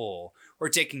as a whole, or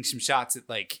taking some shots at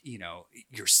like,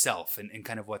 yourself and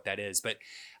kind of what that is. But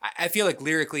I feel like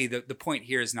lyrically, the point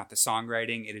here is not the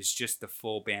songwriting. It is just the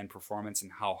full band performance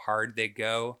and how hard they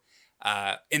go.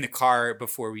 In the car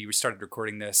before we started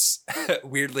recording this,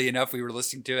 weirdly enough, we were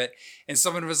listening to it and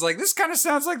someone was like, this kind of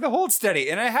sounds like the Hold Steady.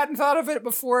 And I hadn't thought of it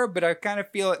before, but I kind of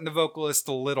feel it in the vocalist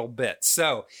a little bit.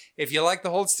 So if you like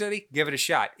the Hold Steady, give it a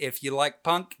shot. If you like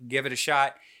punk, give it a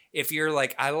shot. If you're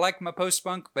like, I like my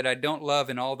post-punk, but I don't love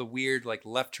in all the weird like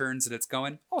left turns that it's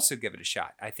going, also give it a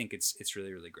shot. I think it's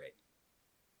really, really great.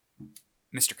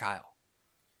 Mr. Kyle.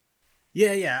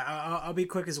 Yeah. I'll be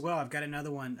quick as well. I've got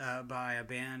another one by a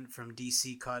band from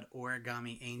DC called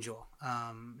Origami Angel.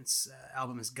 Its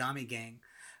album is Gami Gang.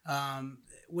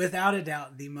 Without a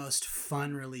doubt, the most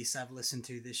fun release I've listened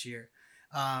to this year.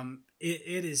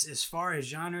 It is, as far as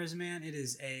genres, man, it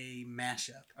is a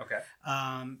mashup. Okay.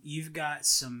 You've got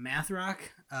some math rock.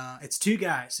 It's two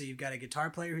guys, so you've got a guitar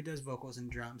player who does vocals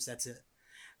and drums. That's it.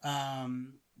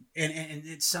 And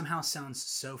it somehow sounds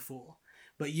so full.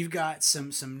 But you've got some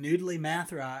noodly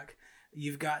math rock.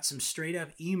 You've got some straight up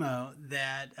emo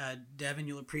that Devin,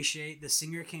 you'll appreciate. The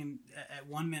singer can at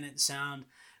 1 minute sound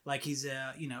like he's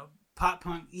a pop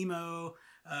punk emo,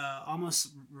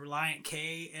 almost Reliant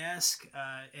K-esque,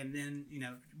 and then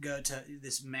go to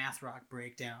this math rock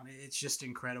breakdown. It's just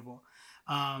incredible.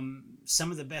 Some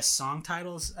of the best song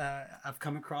titles I've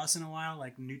come across in a while,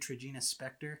 like Neutrogena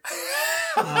Spectre.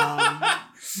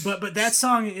 But that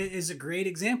song is a great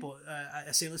example.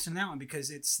 I say listen to that one because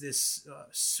it's this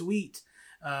sweet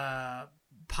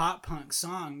pop punk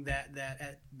song that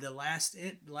at the last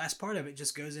part of it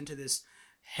just goes into this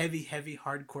heavy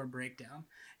hardcore breakdown.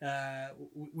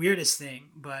 Weirdest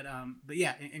thing, but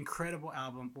yeah, incredible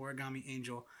album, Origami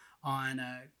Angel, on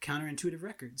Counterintuitive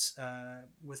Records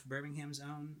with Birmingham's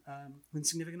own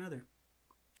Insignificant Other.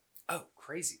 Oh,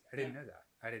 crazy! I didn't know that.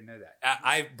 I didn't know that.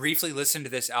 I briefly listened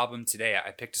to this album today.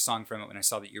 I picked a song from it when I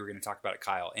saw that you were going to talk about it,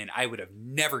 Kyle, and I would have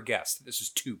never guessed that this was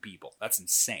two people. That's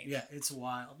insane. Yeah, it's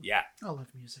wild. Yeah. I love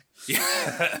music.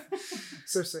 Yeah.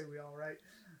 So say we all, right?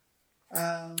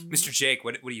 Mr. Jake,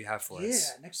 what do you have for us?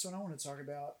 Yeah, next one I want to talk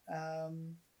about.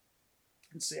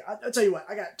 Let's see. I'll tell you what.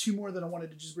 I got two more that I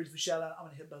wanted to just briefly shout out. I'm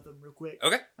going to hit both of them real quick.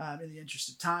 Okay. In the interest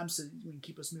of time, so we can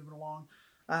keep us moving along.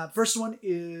 First one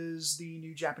is the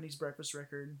new Japanese breakfast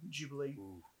record, Jubilee.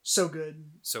 Ooh. So good.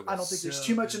 So good. I don't think there's So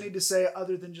too much good. I need to say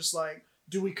other than just like,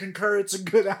 do we concur it's a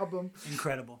good album?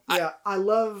 Incredible. Yeah, I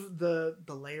love the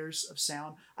layers of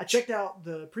sound. I checked out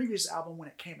the previous album when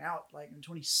it came out, like in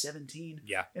 2017.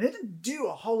 Yeah. And it didn't do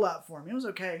a whole lot for me. It was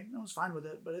okay. I was fine with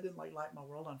it, but it didn't like light my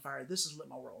world on fire. This has lit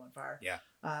my world on fire. Yeah.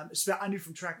 I knew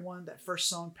from track one, that first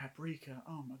song, Paprika.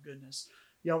 Oh my goodness.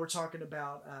 Y'all were talking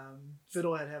about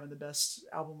Fiddlehead having the best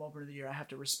album opener of the year. I have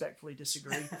to respectfully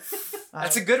disagree.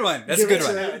 That's a good one. That's a good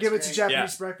one. Give it to great.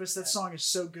 Japanese Breakfast. That song is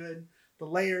so good. The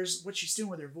layers, what she's doing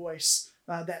with her voice,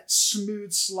 that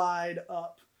smooth slide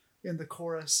up in the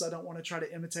chorus. I don't want to try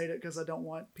to imitate it because I don't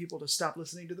want people to stop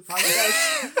listening to the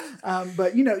podcast.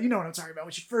 But you know what I'm talking about.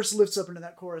 When she first lifts up into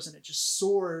that chorus and it just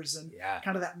soars and Yeah.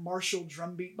 kind of that martial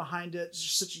drum beat behind it. It's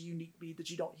just such a unique beat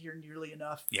that you don't hear nearly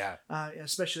enough. Yeah.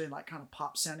 Especially in like kind of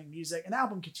pop sounding music. And the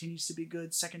album continues to be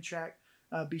good. Second track,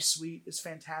 Be Sweet, is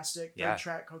fantastic. Yeah. Third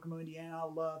track, Kokomo, Indiana,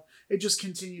 I love. It just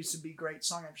continues to be great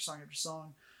song after song after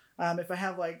song. If I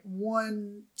have like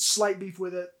one slight beef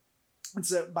with it, it's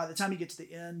that by the time you get to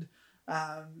the end,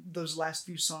 those last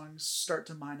few songs start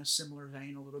to mine a similar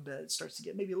vein a little bit. It starts to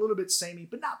get maybe a little bit samey,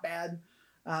 but not bad.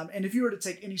 And if you were to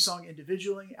take any song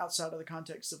individually outside of the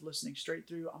context of listening straight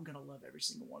through, I'm going to love every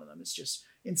single one of them. It's just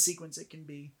in sequence, it can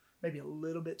be maybe a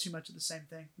little bit too much of the same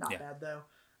thing. Not bad though.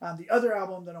 The other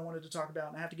album that I wanted to talk about,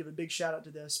 and I have to give a big shout out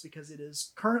to this because it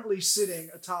is currently sitting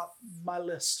atop my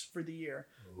list for the year.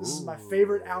 This is my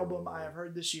favorite album I have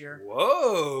heard this year.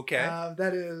 Whoa. Okay.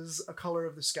 That is A Color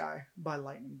of the Sky by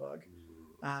Lightning Bug.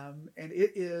 And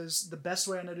it is, the best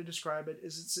way I know to describe it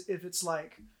is if it's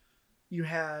like you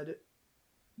had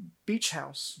Beach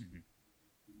House,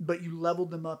 but you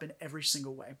leveled them up in every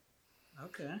single way.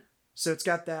 Okay. So it's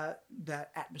got that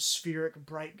atmospheric,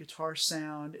 bright guitar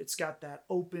sound. It's got that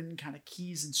open kind of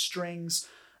keys and strings.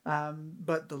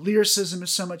 But the lyricism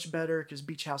is so much better because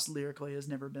Beach House lyrically has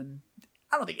never been...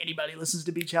 I don't think anybody listens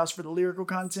to Beach House for the lyrical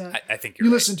content. I think you're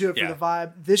You right. listen to it for Yeah. the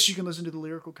vibe. This, you can listen to the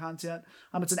lyrical content.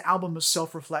 It's an album of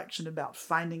self-reflection about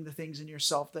finding the things in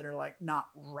yourself that are like not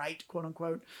right, quote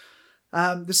unquote.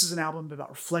 This is an album about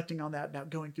reflecting on that, about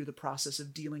going through the process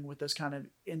of dealing with those kind of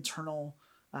internal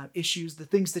issues, the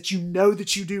things that you know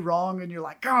that you do wrong, and you're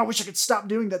like, God, I wish I could stop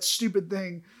doing that stupid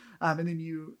thing. And then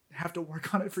you have to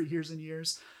work on it for years and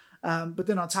years. But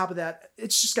then on top of that,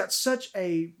 it's just got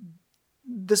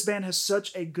this band has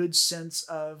such a good sense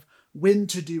of when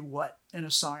to do what in a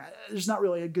song. There's not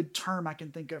really a good term I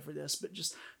can think of for this, but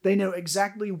just they know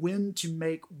exactly when to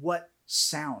make what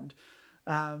sound.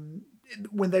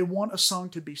 When they want a song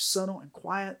to be subtle and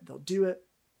quiet, they'll do it.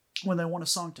 When they want a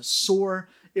song to soar,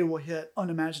 it will hit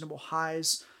unimaginable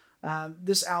highs.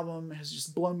 This album has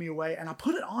just blown me away, and I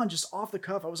put it on just off the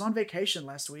cuff. I was on vacation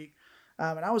last week,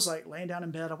 and I was like laying down in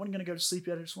bed. I wasn't going to go to sleep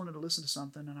yet. I just wanted to listen to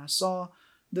something, and I saw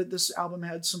that this album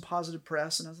had some positive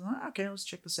press, and I was like, okay, let's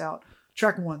check this out.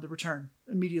 Track one, The Return,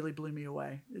 immediately blew me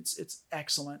away. It's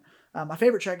excellent. My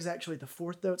favorite track is actually the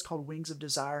fourth, though. It's called Wings of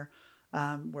Desire,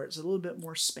 where it's a little bit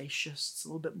more spacious. It's a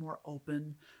little bit more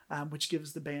open, which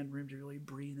gives the band room to really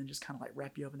breathe and just kind of like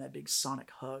wrap you up in that big sonic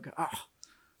hug. Oh,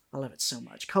 I love it so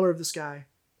much. Color of the Sky,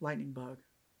 Lightning Bug.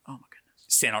 Oh, my goodness.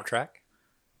 Standout track?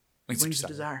 Wings of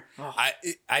Desire. Oh.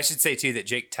 I should say too that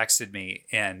Jake texted me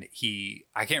and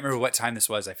I can't remember what time this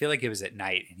was. I feel like it was at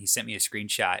night, and he sent me a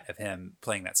screenshot of him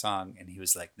playing that song, and he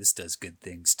was like, "This does good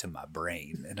things to my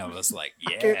brain," and I was like,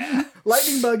 "Yeah."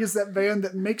 Lightning Bug is that band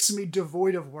that makes me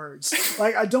devoid of words.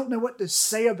 Like I don't know what to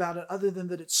say about it other than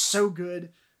that it's so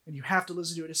good, and you have to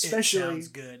listen to it. Especially, it sounds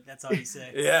good. That's all you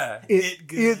say. Yeah, it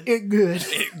good. It good.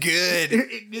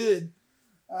 It good.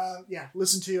 Yeah,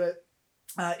 listen to it.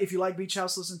 If you like Beach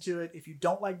House, listen to it. If you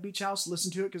don't like Beach House,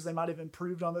 listen to it because they might have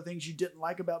improved on the things you didn't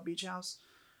like about Beach House.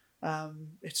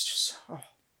 It's just,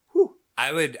 whew.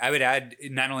 I would add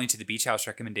not only to the Beach House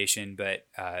recommendation, but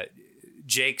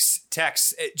Jake's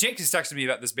text. Jake has texted me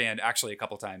about this band actually a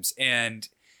couple times, and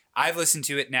I've listened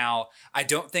to it now. I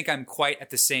don't think I'm quite at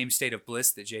the same state of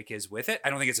bliss that Jake is with it. I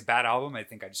don't think it's a bad album. I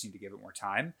think I just need to give it more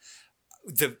time.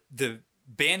 The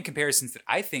band comparisons that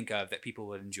I think of that people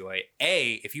would enjoy.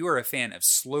 If you are a fan of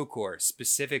slowcore,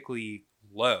 specifically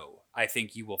Low, I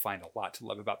think you will find a lot to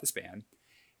love about this band.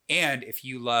 And if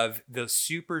you love the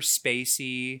super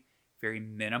spacey, very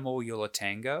minimal Yo La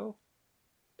Tengo.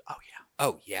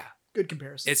 Oh, yeah. Good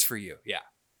comparison. It's for you. Yeah.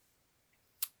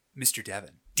 Mr.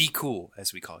 Devin. D Cool,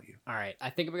 as we call you. All right. I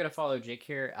think I'm going to follow Jake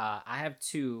here. I have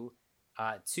two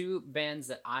bands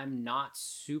that I'm not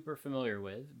super familiar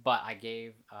with, but I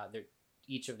gave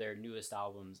each of their newest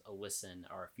albums a listen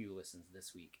or a few listens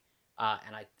this week.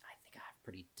 And I think I have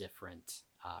pretty different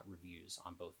reviews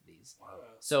on both of these. Whoa.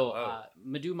 So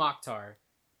Madhu Mokhtar,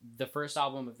 the first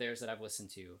album of theirs that I've listened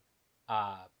to,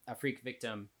 A Freak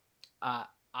Victim,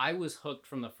 I was hooked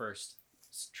from the first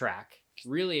track.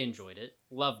 Really enjoyed it.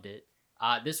 Loved it.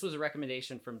 This was a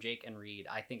recommendation from Jake and Reed.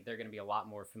 I think they're going to be a lot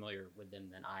more familiar with them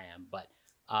than I am, but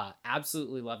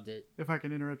absolutely loved it. If I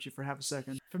can interrupt you for half a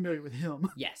second. Familiar with him.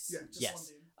 Yes. Yeah, just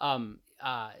yes. one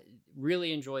name.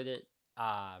 Really enjoyed it.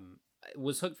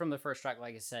 Was hooked from the first track,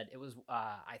 like I said. It was,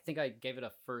 I think I gave it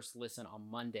a first listen on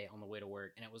Monday on the way to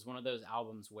work, and it was one of those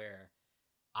albums where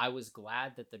I was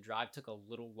glad that the drive took a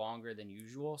little longer than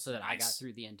usual so that I got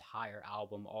through the entire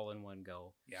album all in one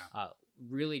go. Yeah.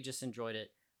 Really just enjoyed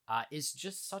it. It's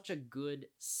just such a good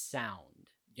sound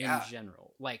in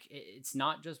general. Like it's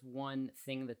not just one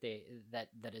thing that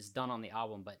that is done on the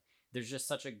album, but there's just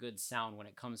such a good sound when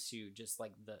it comes to just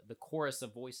like the chorus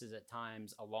of voices at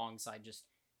times alongside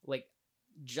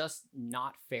just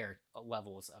not fair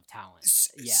levels of talent.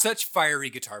 Such fiery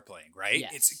guitar playing, right?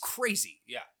 Yes. It's crazy.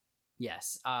 Yeah.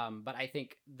 Yes. But I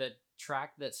think the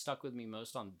track that stuck with me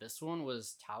most on this one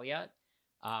was Talyat.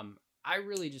 I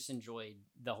really just enjoyed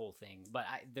the whole thing, but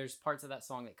there's parts of that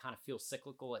song that kind of feel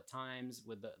cyclical at times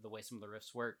with the way some of the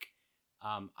riffs work.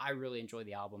 I really enjoy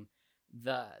the album.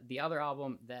 The other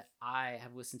album that I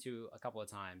have listened to a couple of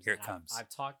times. Here it comes. I've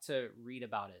talked to Reed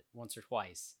about it once or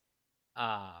twice.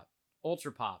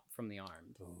 Ultra Pop from The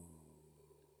Armed. Ooh.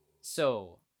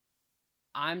 So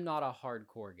I'm not a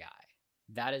hardcore guy.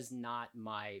 That is not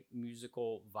my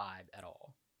musical vibe at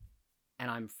all.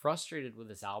 And I'm frustrated with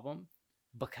this album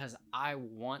because I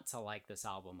want to like this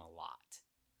album a lot.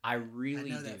 I really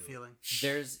know do. that feeling.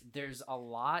 There's a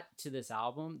lot to this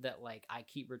album that like I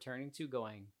keep returning to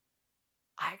going,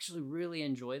 I actually really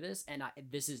enjoy this, and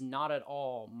this is not at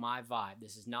all my vibe.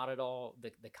 This is not at all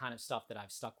the kind of stuff that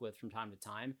I've stuck with from time to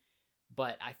time.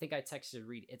 But I think I texted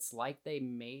Reed, it's like they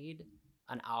made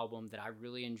an album that I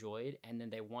really enjoyed, and then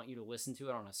they want you to listen to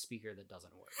it on a speaker that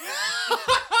doesn't work.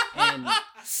 And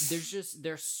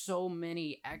there's so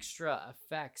many extra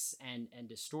effects and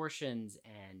distortions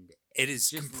and it is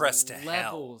just compressed to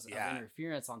levels hell. of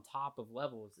interference on top of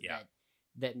levels Yeah.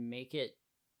 that make it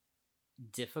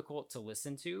difficult to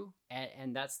listen to,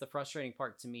 and that's the frustrating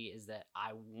part to me, is that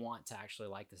I want to actually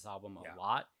like this album a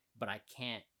lot, but I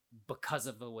can't because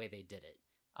of the way they did it.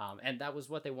 And that was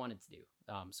what they wanted to do.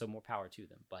 So more power to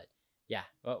them. But yeah,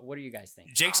 what do you guys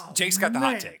think? Jake's got the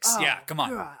hot takes. Yeah, come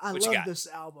on. God, I what you love got? this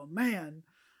album, man.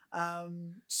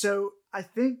 So I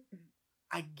think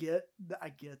I get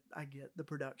the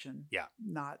production. Yeah.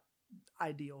 Not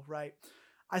ideal, right?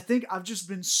 I think I've just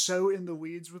been so in the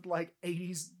weeds with like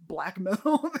 80s black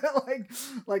metal that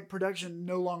like production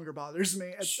no longer bothers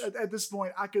me. At this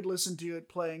point, I could listen to it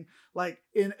playing like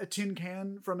in a tin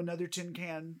can from another tin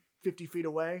can 50 feet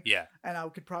away. Yeah. And I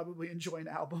could probably enjoy an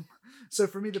album. So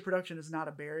for me, the production is not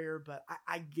a barrier, but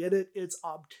I get it. It's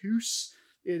obtuse.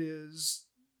 It is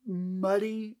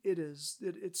muddy. It's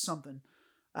something.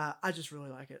 I just really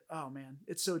like it. Oh man,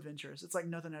 it's so adventurous. It's like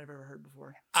nothing I've ever heard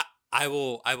before. I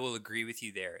will agree with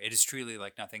you there. It is truly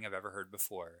like nothing I've ever heard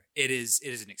before. It is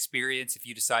an experience. If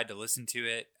you decide to listen to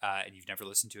it and you've never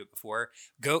listened to it before,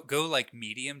 go like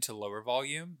medium to lower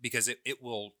volume, because it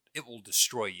will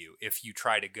destroy you if you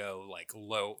try to go like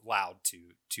loud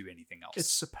to anything else.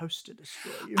 It's supposed to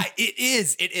destroy you.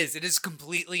 It is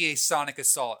completely a sonic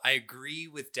assault. I agree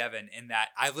with Devin in that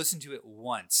I listened to it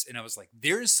once and I was like,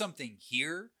 there is something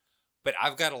here, but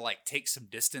I've got to like take some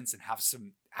distance and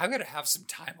I've got to have some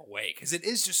time away, because it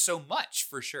is just so much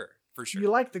for sure. You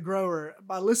like The Grower.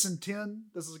 By listen 10,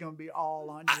 this is going to be all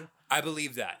on you. I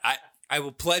believe that. I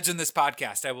will pledge on this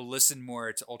podcast I will listen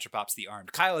more to Ultra Pop's The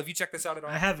Armed. Kyle, have you checked this out at all?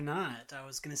 I have not. I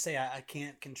was going to say I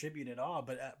can't contribute at all,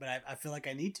 but I feel like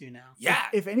I need to now. Yeah.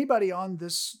 If anybody on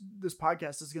this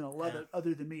podcast is going to love it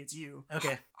other than me, it's you.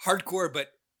 Okay. Hardcore,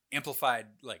 but amplified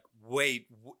like way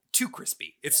too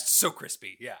crispy. It's so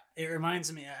crispy. Yeah. It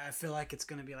reminds me, I feel like it's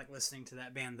going to be like listening to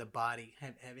that band, The Body.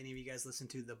 Have any of you guys listened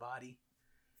to The Body?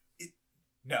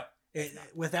 No.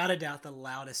 Without a doubt, the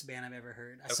loudest band I've ever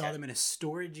heard. I saw them in a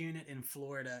storage unit in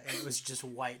Florida, and it was just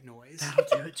white noise.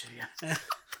 That'll do it to you.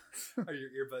 Are your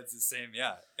earbuds the same?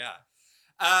 Yeah.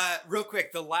 Real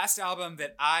quick, the last album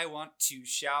that I want to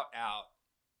shout out,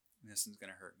 and this one's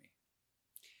going to hurt me.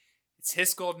 It's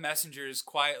Hiss Gold Messengers,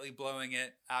 Quietly Blowing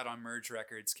It, out on Merge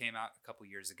Records, came out a couple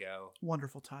years ago.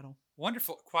 Wonderful title.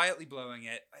 Wonderful, Quietly Blowing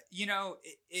It. You know,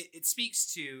 it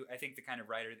speaks to, I think, the kind of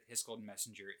writer that Hiss Gold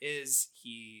Messenger is.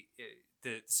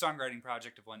 The songwriting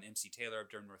project of one MC Taylor of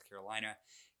Durham, North Carolina.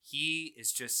 He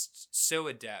is just so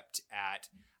adept at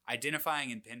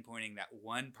identifying and pinpointing that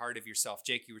one part of yourself.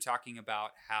 Jake, you were talking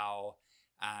about how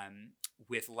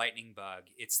with Lightning Bug,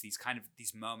 it's these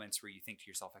moments where you think to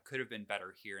yourself, I could have been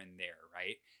better here and there,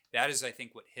 right? That is, I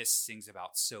think, what Hiss sings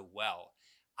about so well.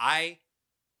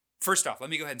 First off, let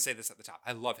me go ahead and say this at the top.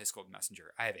 I love Hiss Gold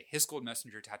Messenger. I have a Hiss Gold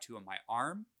Messenger tattoo on my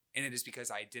arm, and it is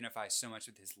because I identify so much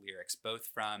with his lyrics, both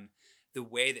from the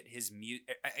way that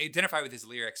I identify with his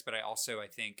lyrics, but I also, I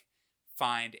think,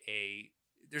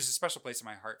 there's a special place in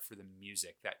my heart for the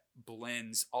music that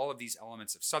blends all of these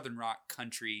elements of Southern rock,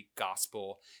 country,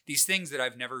 gospel, these things that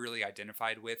I've never really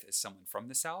identified with as someone from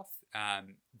the South,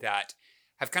 that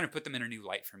have kind of put them in a new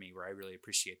light for me where I really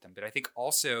appreciate them. But I think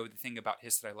also the thing about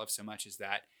Hiss that I love so much is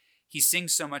that he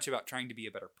sings so much about trying to be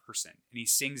a better person. And he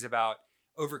sings about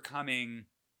overcoming,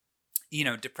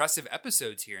 depressive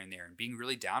episodes here and there and being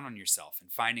really down on yourself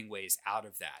and finding ways out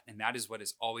of that. And that is what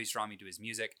has always drawn me to his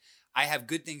music. I have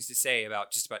good things to say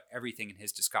about just about everything in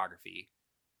his discography.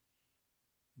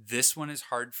 This one is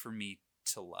hard for me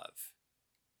to love.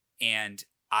 And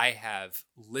I have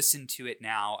listened to it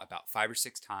now about 5 or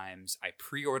 6 times. I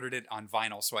pre-ordered it on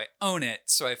vinyl, so I own it.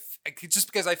 So just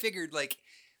because I figured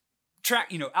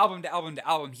album to album to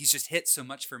album, he's just hit so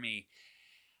much for me.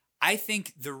 I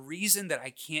think the reason that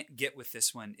I can't get with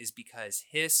this one is because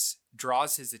Hiss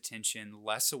draws his attention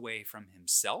less away from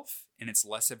himself, and it's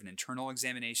less of an internal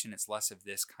examination. It's less of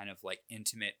this kind of like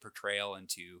intimate portrayal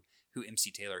into who MC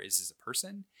Taylor is as a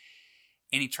person.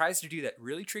 And he tries to do that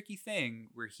really tricky thing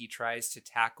where he tries to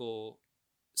tackle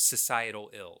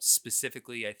societal ills,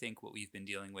 specifically, I think, what we've been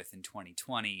dealing with in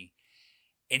 2020.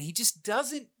 And he just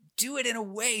doesn't do it in a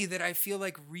way that I feel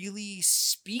like really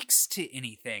speaks to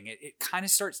anything. It kind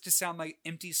of starts to sound like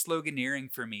empty sloganeering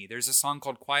for me. There's a song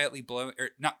called it's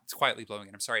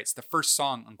the first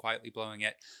song on Quietly Blowing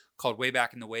It, called Way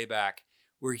Back in the Way Back,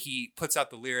 where he puts out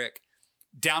the lyric,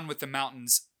 down with the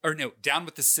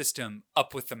system,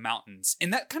 up with the mountains.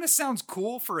 And that kind of sounds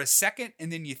cool for a second,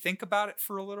 and then you think about it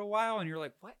for a little while, and you're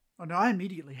like, what? Oh no, I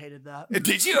immediately hated that.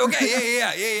 Did you? Okay,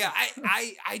 yeah.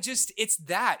 I just, it's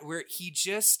that where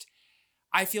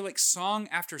I feel like song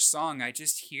after song, I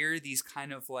just hear these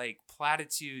kind of like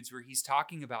platitudes where he's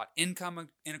talking about income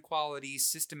inequality,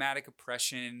 systematic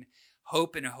oppression,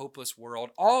 hope in a hopeless world,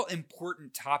 all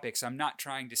important topics. I'm not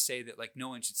trying to say that like no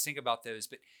one should think about those,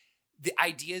 but the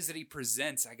ideas that he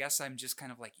presents, I guess I'm just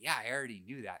kind of like, yeah, I already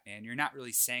knew that, man. You're not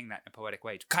really saying that in a poetic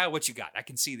way. Kyle, what you got? I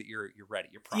can see that you're ready.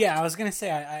 You're primed. Yeah, I was gonna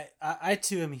say I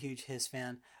too am a huge Hiss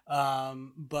fan.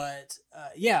 But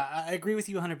I agree with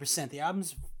you 100%. The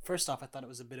album's, first off, I thought it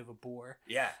was a bit of a bore.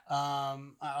 Yeah. I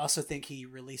also think he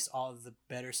released all of the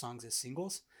better songs as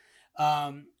singles.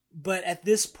 But at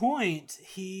this point,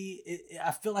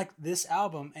 I feel like this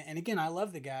album, and again, I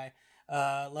love the guy.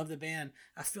 Love the band.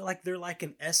 I feel like they're like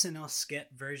an SNL sketch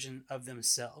version of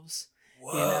themselves.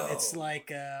 Whoa. It's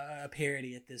like a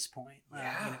parody at this point.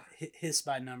 Yeah. Hiss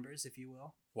by numbers, if you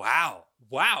will. Wow.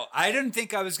 I didn't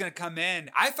think I was going to come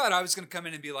in. I thought I was going to come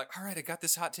in and be like, all right, I got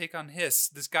this hot take on Hiss,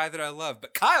 this guy that I love.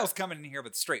 But Kyle's coming in here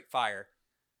with straight fire.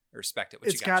 I respect it.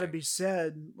 It's got to be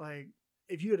said, like,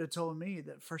 if you had told me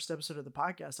that first episode of the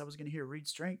podcast, I was going to hear Reed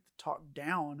Strength talk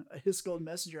down a Hiss Gold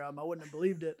Messenger album, I wouldn't have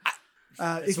believed it.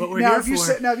 If you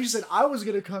said I was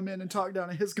going to come in and talk down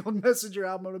a Hiss Gold Messenger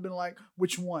album, I would have been like,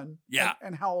 which one? Yeah.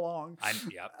 And how long?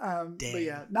 But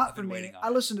yeah, not for me. I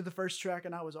listened to the first track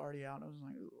and I was already out. I was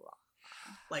like, ugh.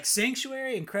 Like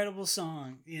Sanctuary, incredible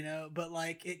song, but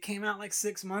like it came out like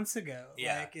 6 months ago.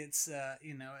 Yeah. Like it's,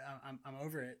 I'm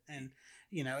over it. And,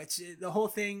 it's the whole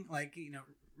thing, like,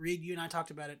 Reed, you and I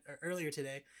talked about it earlier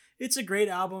today. It's a great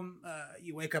album.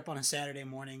 You wake up on a Saturday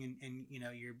morning and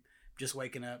you're just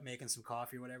waking up, making some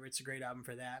coffee or whatever. It's a great album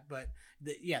for that. But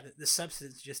the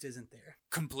substance just isn't there.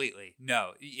 Completely.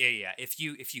 No. Yeah. If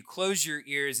you close your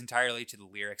ears entirely to the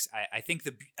lyrics, I think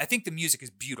the music is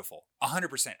beautiful.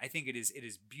 100%. I think it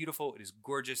is beautiful. It is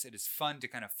gorgeous. It is fun to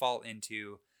kind of fall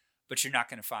into, but you're not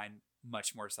going to find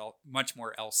much more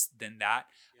else than that.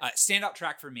 Yeah. Standout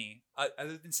track for me,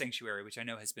 other than Sanctuary, which I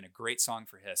know has been a great song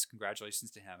for Hiss. Congratulations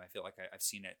to him. I feel like I've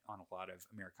seen it on a lot of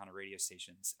Americana radio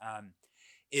stations.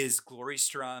 Is Glory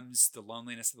Strum's The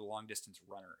Loneliness of the Long Distance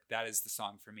Runner. That is the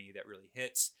song for me that really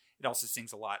hits. It also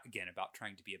sings a lot, again, about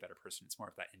trying to be a better person. It's more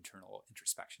of that internal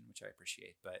introspection, which I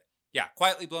appreciate. But yeah,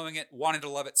 Quietly Blowing It, wanted to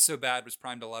love it so bad, was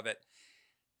primed to love it.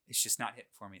 It's just not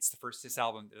hitting for me. It's the first Hiss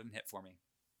album that didn't hit for me.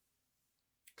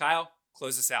 Kyle,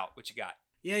 close us out. What you got?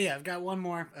 Yeah, I've got one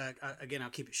more. Again, I'll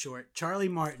keep it short. Charlie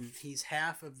Martin. He's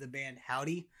half of the band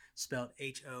Howdy, spelled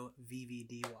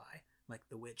Hovvdy, like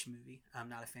the Witch movie. I'm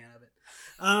not a fan of it.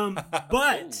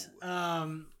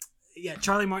 Yeah,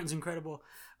 Charlie Martin's incredible.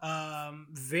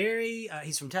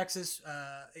 He's from Texas.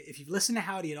 If you've listened to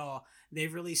Howdy at all,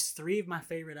 they've released 3 of my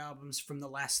favorite albums from the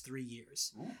last 3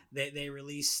 years. They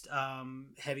released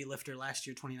Heavy Lifter last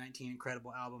year, 2019,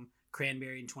 incredible album.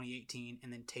 Cranberry in 2018,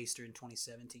 and then Taster in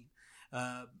 2017.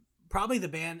 Probably the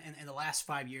band in the last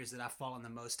 5 years that I've fallen the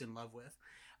most in love with.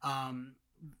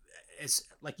 It's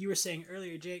like you were saying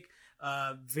earlier, Jake,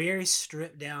 very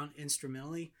stripped down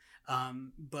instrumentally,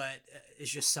 but it's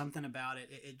just something about it.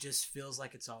 It just feels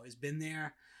like it's always been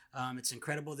there. It's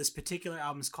incredible. This particular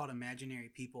album is called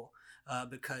Imaginary People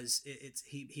because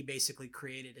he basically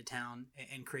created a town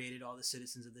and created all the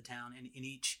citizens of the town, and in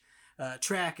each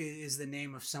track is the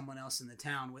name of someone else in the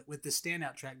town, with the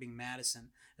standout track being Madison,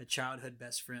 a childhood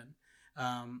best friend.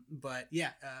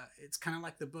 It's kind of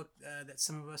like the book that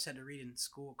some of us had to read in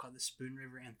school called the Spoon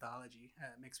River Anthology.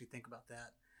 It makes me think about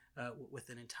that with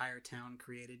an entire town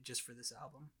created just for this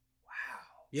album.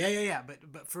 Wow. Yeah.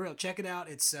 But for real, check it out.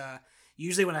 It's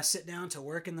usually when I sit down to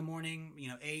work in the morning,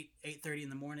 8:30 in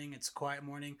the morning, it's a quiet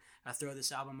morning, I throw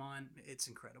this album on. It's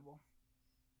incredible.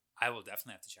 I will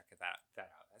definitely have to check that out.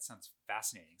 That sounds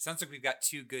fascinating. Sounds like we've got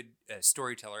 2 good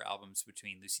storyteller albums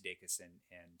between Lucy Dacus and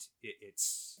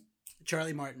it's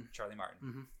Charlie Martin. Mm-hmm.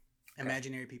 Okay.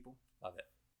 Imaginary People. Love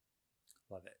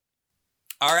it.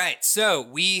 All right, so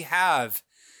we have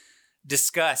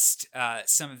discussed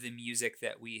some of the music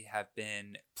that we have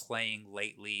been playing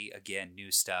lately. Again,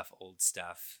 new stuff, old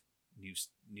stuff.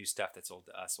 New stuff that's old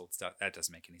to us, old stuff that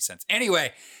doesn't make any sense.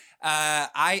 Anyway,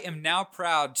 I am now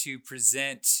proud to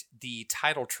present the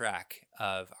title track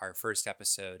of our first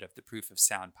episode of the Proof of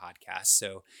Sound podcast.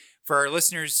 So for our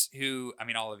listeners who,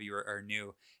 all of you are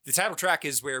new, the title track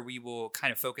is where we will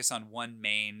kind of focus on one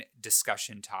main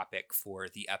discussion topic for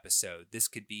the episode. This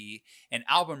could be an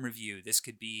album review. This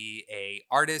could be a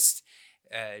artist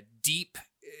deep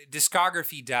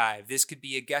discography dive. This could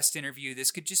be a guest interview.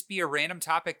 This could just be a random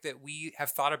topic that we have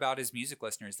thought about as music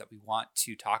listeners that we want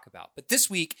to talk about. But this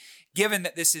week, given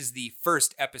that this is the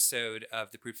first episode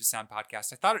of the Proof of Sound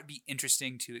podcast, I thought it'd be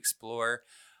interesting to explore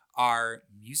our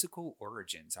musical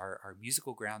origins, our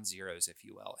musical ground zeros, if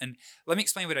you will. And let me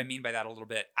explain what I mean by that a little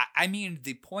bit. I mean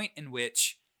the point in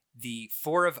which the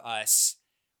 4 of us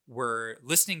were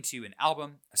listening to an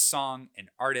album, a song, an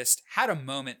artist, had a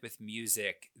moment with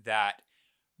music that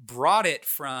brought it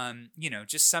from,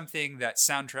 just something that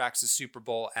soundtracks a Super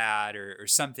Bowl ad or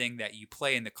something that you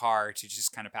play in the car to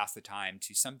just kind of pass the time,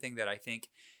 to something that I think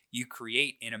you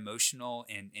create an emotional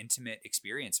and intimate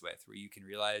experience with, where you can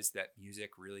realize that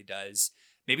music really does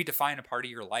maybe define a part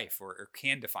of your life or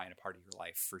can define a part of your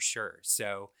life for sure.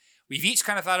 So we've each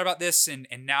kind of thought about this, and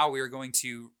now we are going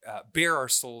to bare our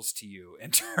souls to you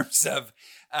in terms of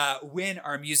when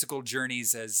our musical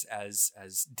journeys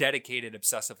as dedicated,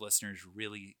 obsessive listeners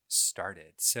really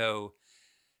started. So,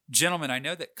 gentlemen, I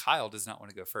know that Kyle does not want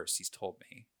to go first. He's told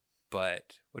me.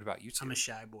 But what about you two? I'm a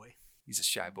shy boy. He's a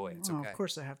shy boy. It's okay. Of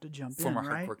course I have to jump Former in,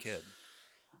 right? hardcore kid.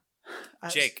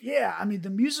 Jake. The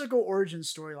musical origin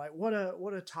story, like what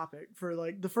a topic for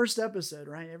like the first episode,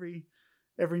 right? Every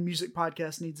music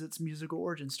podcast needs its musical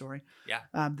origin story.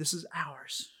 Yeah. This is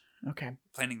ours. Okay.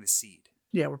 Planting the seed.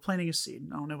 Yeah, we're planting a seed.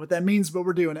 I don't know what that means, but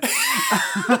we're doing it.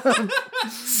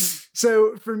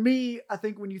 So for me, I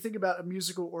think when you think about a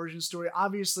musical origin story,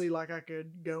 obviously, like I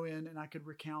could go in and I could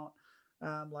recount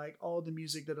like all the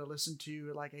music that I listened to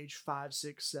at like age 5,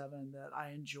 6, 7 that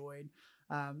I enjoyed.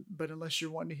 But unless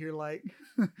you're wanting to hear like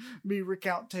me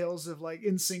recount tales of like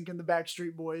NSYNC and the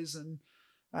Backstreet Boys, and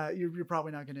you're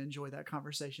probably not going to enjoy that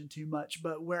conversation too much.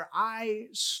 But where I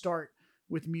start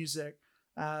with music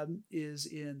is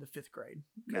in the 5th grade.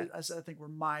 Okay. I think where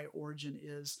my origin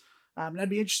is. And I'd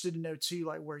be interested to know too,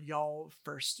 like where y'all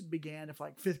first began, if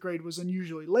like 5th grade was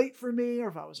unusually late for me, or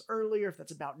if I was early, or if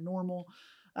that's about normal.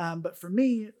 But for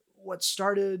me, what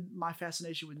started my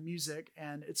fascination with music,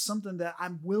 and it's something that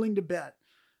I'm willing to bet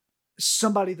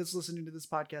somebody that's listening to this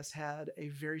podcast had a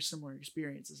very similar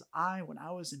experience, is when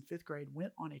I was in 5th grade,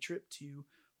 went on a trip to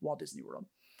Walt Disney World.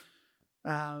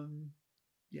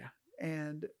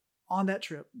 And on that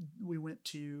trip, we went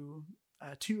to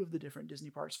 2 of the different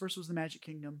Disney parks. First was the Magic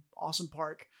Kingdom, awesome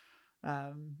park.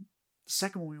 The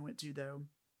second one we went to, though,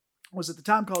 was at the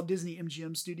time called Disney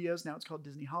MGM Studios. Now it's called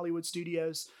Disney Hollywood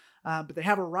Studios. But they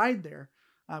have a ride there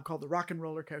called the Rock and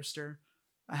Roller Coaster.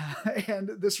 And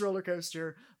this roller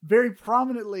coaster very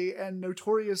prominently and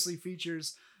notoriously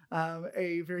features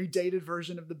a very dated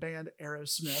version of the band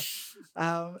Aerosmith.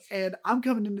 And I'm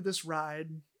coming into this ride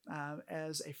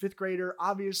as a fifth grader.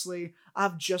 Obviously,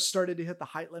 I've just started to hit the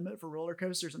height limit for roller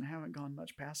coasters and haven't gone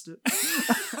much past it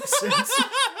since.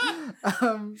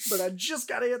 But I just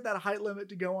got to hit that height limit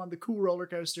to go on the cool roller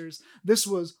coasters. This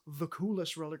was the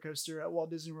coolest roller coaster at Walt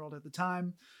Disney World at the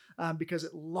time, because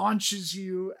it launches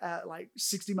you at like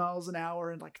 60 miles an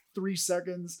hour in like 3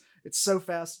 seconds. It's so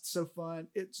fast. It's so fun.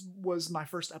 It was my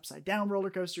first upside down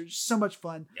roller coaster. Just so much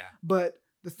fun. Yeah. But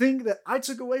the thing that I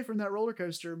took away from that roller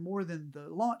coaster more than the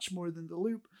launch, more than the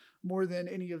loop, more than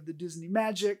any of the Disney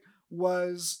magic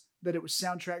was that it was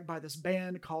soundtracked by this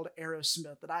band called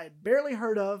Aerosmith that I had barely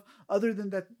heard of, other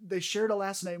than that they shared a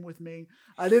last name with me.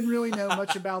 I didn't really know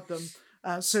much about them.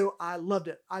 So I loved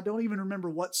it. I don't even remember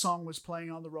what song was playing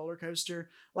on the roller coaster.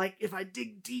 Like if I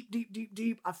dig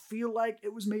deep, I feel like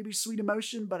it was maybe Sweet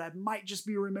Emotion, but I might just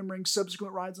be remembering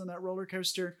subsequent rides on that roller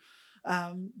coaster.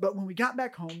 But when we got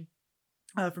back home,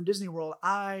 from Disney World,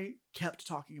 I kept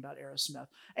talking about Aerosmith.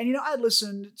 And, I'd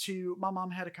listened to, my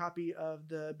mom had a copy of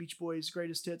the Beach Boys'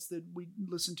 greatest hits that we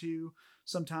listened to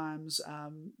sometimes.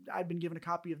 I'd been given a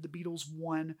copy of the Beatles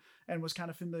 1 and was kind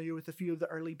of familiar with a few of the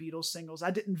early Beatles singles.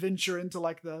 I didn't venture into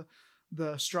like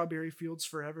the Strawberry Fields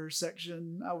Forever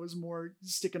section. I was more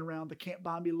sticking around the Can't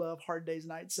Buy Me Love, Hard Day's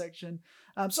Night section.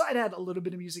 So I'd had a little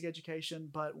bit of music education,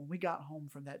 but when we got home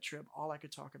from that trip, all I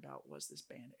could talk about was this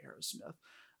band Aerosmith.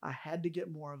 I had to get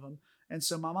more of them. And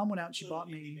so my mom went out and she bought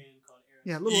me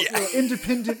a little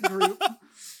independent group,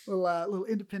 little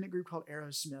independent group called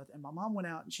Aerosmith. And my mom went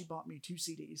out and she bought me 2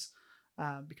 CDs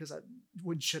because I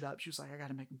wouldn't shut up. She was like, I got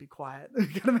to make them be quiet. I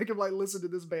got to make them like listen to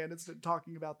this band instead of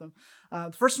talking about them.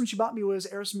 The first one she bought me was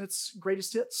Aerosmith's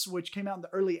Greatest Hits, which came out in the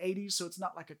early 80s. So it's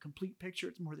not like a complete picture.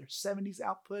 It's more their 70s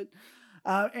output.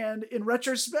 And in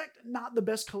retrospect, not the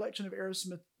best collection of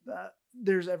Aerosmith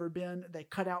there's ever been. They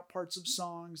cut out parts of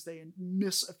songs. They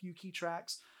miss a few key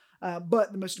tracks.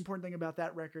 But the most important thing about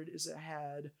that record is it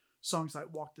had songs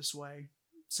like Walk This Way,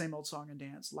 Same Old Song and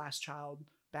Dance, Last Child,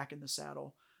 Back in the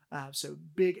Saddle. So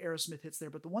big Aerosmith hits there.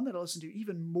 But the one that I listened to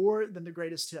even more than the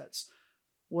greatest hits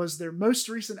was their most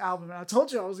recent album. And I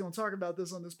told you I was going to talk about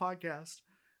this on this podcast,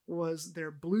 was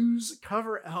their blues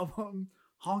cover album,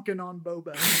 Honkin' on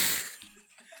Bobo.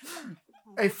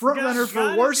 A frontrunner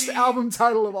for worst album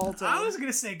title of all time. I was going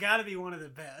to say gotta be one of the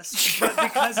best, but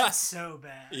because it's so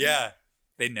bad. Yeah.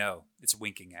 They know. It's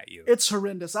winking at you. It's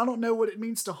horrendous. I don't know what it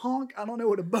means to honk. I don't know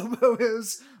what a bobo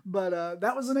is, but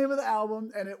that was the name of the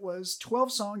album, and it was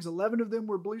 12 songs. 11 of them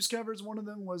were blues covers. One of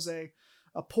them was a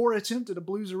poor attempt at a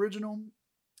blues original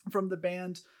from the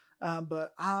band,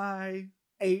 but I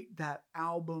ate that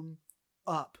album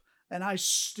up. And I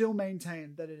still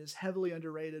maintain that it is heavily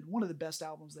underrated. One of the best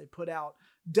albums they put out.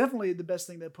 Definitely the best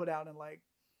thing they put out in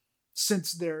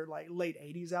since their late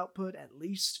 80s output, at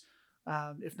least,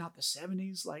 if not the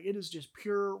 70s. It is just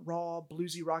pure, raw,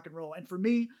 bluesy rock and roll. And for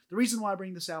me, the reason why I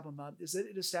bring this album up is that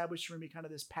it established for me kind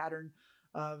of this pattern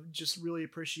of just really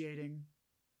appreciating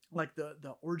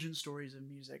the origin stories of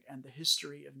music and the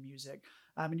history of music.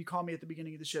 And you call me at the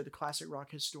beginning of the show the classic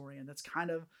rock historian. That's kind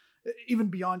of, even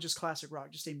beyond just classic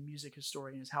rock, just a music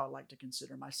historian is how I like to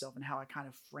consider myself, and how I kind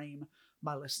of frame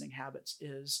my listening habits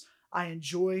is I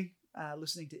enjoy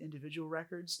listening to individual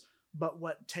records, but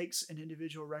what takes an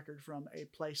individual record from a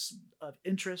place of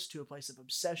interest to a place of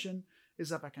obsession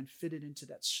is if I can fit it into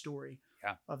that story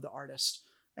of the artist.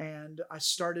 And I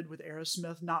started with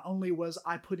Aerosmith. Not only was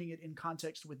I putting it in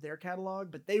context with their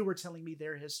catalog, but they were telling me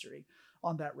their history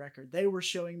on that record. They were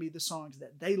showing me the songs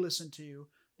that they listened to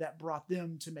that brought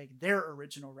them to make their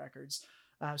original records.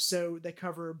 So they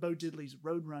cover Bo Diddley's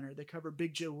Roadrunner. They cover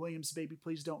Big Joe Williams' Baby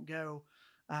Please Don't Go.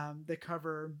 They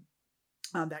cover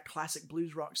that classic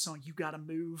blues rock song, You Gotta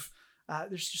Move.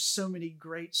 There's just so many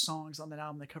great songs on that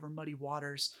album. They cover Muddy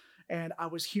Waters. And I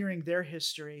was hearing their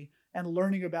history and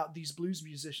learning about these blues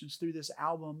musicians through this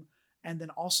album, and then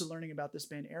also learning about this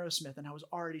band Aerosmith. And I was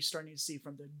already starting to see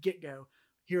from the get-go,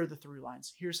 here are the through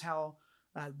lines. Here's how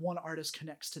one artist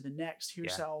connects to the next.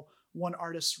 Here's how one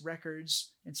artist's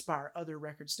records inspire other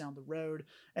records down the road.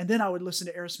 And then I would listen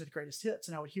to Aerosmith Greatest Hits,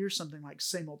 and I would hear something like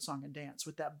Same Old Song and Dance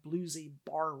with that bluesy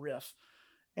bar riff.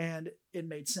 And it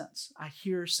made sense. I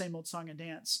hear Same Old Song and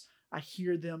Dance. I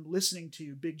hear them listening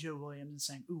to Big Joe Williams and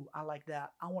saying, ooh, I like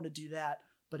that. I want to do that,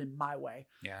 but in my way.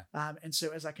 Yeah. And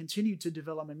so as I continued to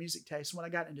develop my music taste, when I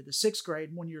got into the 6th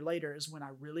grade, 1 year later, is when I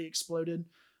really exploded.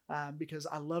 Because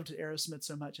I loved Aerosmith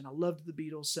so much and I loved the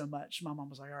Beatles so much. My mom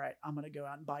was like, all right, I'm going to go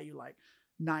out and buy you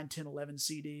 9, 10, 11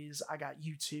 CDs. I got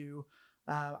U2.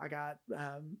 I got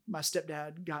my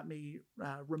stepdad got me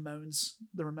the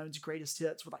Ramones Greatest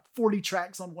Hits with like 40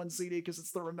 tracks on one CD because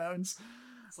it's the Ramones.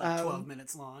 It's like 12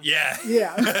 minutes long. Yeah.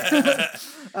 Yeah.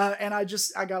 And I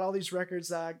got all these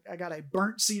records. I got a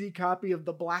burnt CD copy of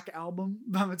the Black Album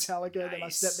by Metallica. That my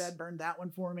stepdad burned that one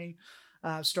for me.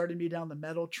 Started me down the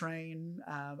metal train.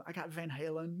 I got Van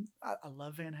Halen. I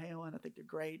love Van Halen. I think they're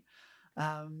great.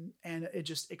 And it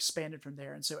just expanded from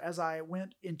there. And so as I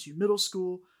went into middle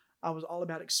school, I was all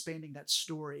about expanding that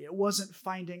story. It wasn't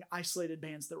finding isolated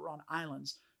bands that were on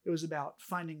islands. It was about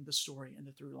finding the story and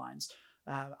the through lines.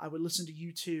 I would listen to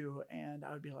U2 and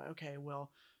I would be like, okay,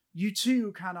 well,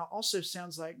 U2 kind of also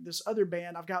sounds like this other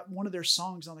band. I've got one of their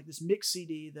songs on like this mix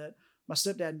CD that my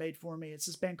stepdad made for me. It's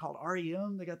this band called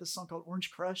REM. They got this song called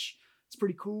Orange Crush. It's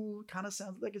pretty cool. Kind of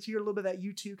sounds like it's here a little bit of that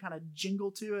U2 kind of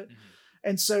jingle to it. Mm-hmm.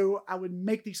 And so I would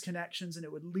make these connections and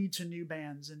it would lead to new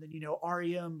bands. And then,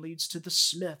 REM leads to the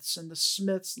Smiths and the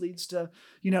Smiths leads to,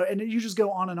 and you just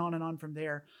go on and on and on from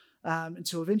there.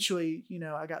 Until eventually,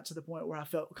 I got to the point where I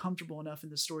felt comfortable enough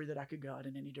in the story that I could go out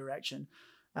in any direction.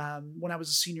 When I was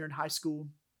a senior in high school,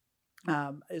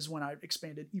 is when I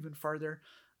expanded even further.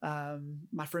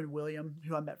 My friend William,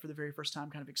 who I met for the very first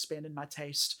time, kind of expanded my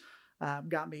taste.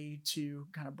 Got me to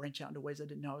kind of branch out into ways I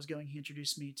didn't know I was going. He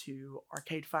introduced me to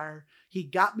Arcade Fire. He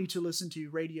got me to listen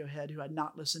to Radiohead, who I'd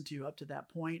not listened to up to that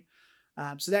point.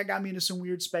 So that got me into some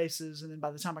weird spaces. And then by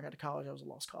the time I got to college, I was a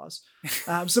lost cause.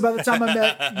 So by the time I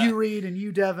met you, Reed, and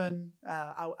you, Devin,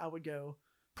 I would go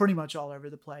pretty much all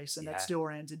over the place. And that's still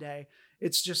where I am today.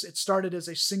 It started as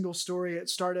a single story. It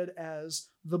started as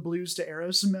the blues to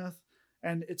Aerosmith.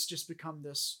 And it's just become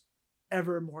this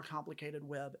ever more complicated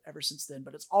web ever since then,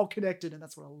 but it's all connected, and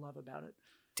that's what I love about it.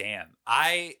 Damn.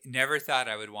 I never thought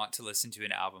I would want to listen to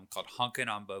an album called Hunkin'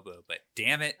 on Bobo, but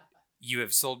damn it, you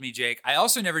have sold me, Jake. I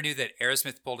also never knew that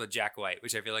Aerosmith pulled a Jack White,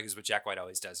 which I feel like is what Jack White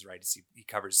always does, right? He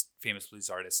covers famous blues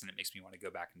artists, and it makes me want to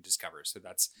go back and discover. So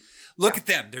look at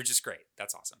them. They're just great.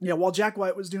 That's awesome. Yeah, while Jack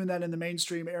White was doing that in the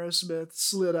mainstream, Aerosmith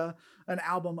slid an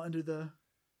album under the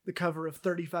cover of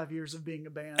 35 years of being a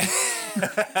band.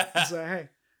 So, hey,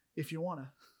 if you want to.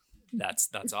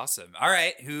 That's awesome. All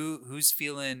right. Who's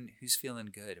feeling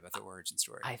good about the origin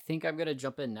story? I think I'm going to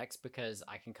jump in next because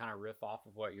I can kind of riff off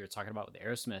of what you were talking about with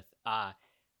Aerosmith.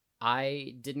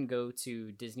 I didn't go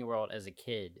to Disney World as a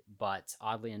kid, but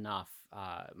oddly enough,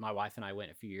 my wife and I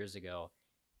went a few years ago,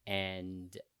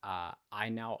 and I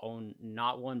now own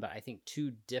not one, but I think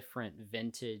 2 different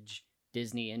vintage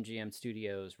Disney MGM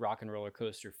Studios Rock and Roller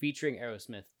Coaster featuring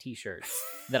Aerosmith t-shirts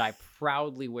that I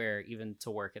proudly wear even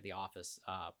to work at the office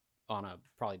on a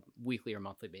probably weekly or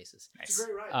monthly basis. Nice. It's a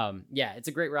great ride. Yeah, it's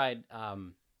a great ride.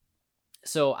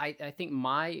 So I think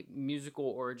my musical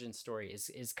origin story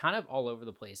is kind of all over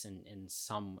the place in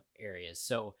some areas.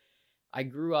 So I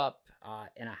grew up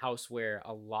in a house where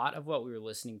a lot of what we were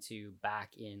listening to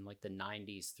back in like the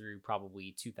 90s through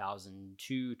probably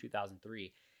 2002,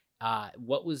 2003,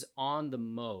 what was on the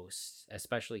most,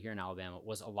 especially here in Alabama,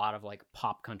 was a lot of like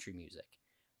pop country music.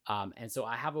 And so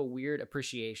I have a weird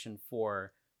appreciation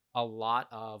for a lot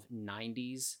of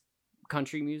 90s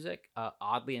country music,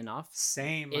 oddly enough.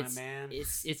 Same, my man.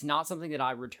 It's not something that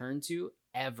I return to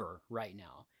ever right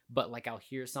now. But like I'll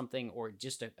hear something or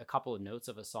just a couple of notes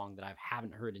of a song that I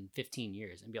haven't heard in 15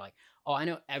 years and be like, oh, I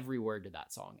know every word to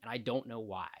that song. And I don't know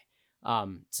why.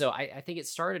 So I think it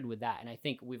started with that. And I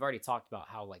think we've already talked about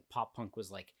how like pop punk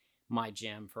was like my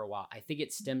jam for a while. I think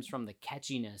it stems from the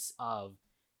catchiness of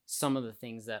some of the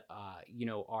things that,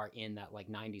 are in that like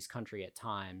 90s country at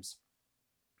times,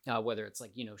 whether it's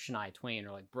like, Shania Twain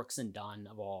or like Brooks and Dunn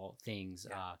of all things,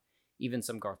 even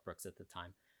some Garth Brooks at the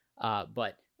time.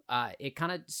 But it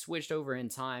kind of switched over in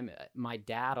time. My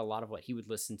dad, a lot of what he would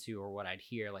listen to or what I'd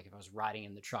hear, like if I was riding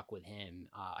in the truck with him,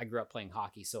 I grew up playing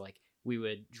hockey. So like we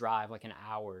would drive like an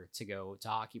hour to go to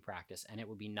hockey practice and it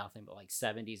would be nothing but like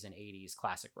 70s and 80s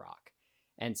classic rock.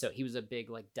 And so he was a big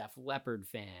like Def Leppard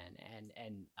fan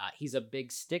and he's a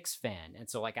big Styx fan. And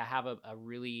so like I have a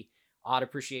really odd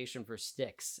appreciation for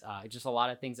Styx. Just a lot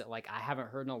of things that like I haven't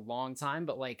heard in a long time,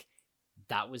 but like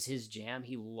that was his jam.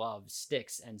 He loved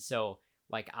Styx. And so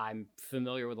like I'm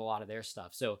familiar with a lot of their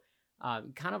stuff. So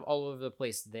kind of all over the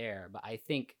place there. But I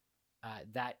think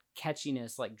that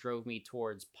catchiness like drove me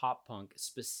towards pop punk,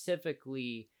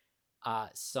 specifically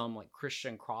some like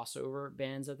Christian crossover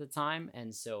bands at the time.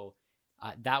 And so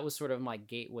that was sort of my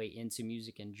gateway into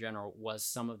music in general, was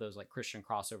some of those like Christian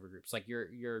crossover groups. Like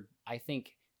your I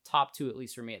think top 2, at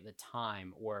least for me at the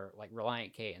time, were like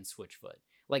Relient K and Switchfoot.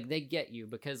 Like they get you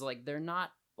because like they're not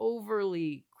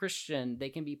overly Christian. They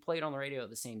can be played on the radio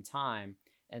at the same time.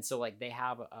 And so like they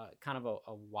have a kind of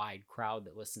a wide crowd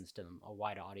that listens to them, a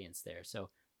wide audience there. So,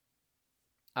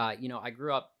 you know, I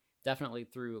grew up definitely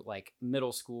through like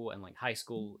middle school and like high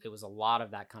school. It was a lot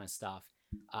of that kind of stuff.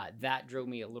 That drove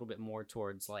me a little bit more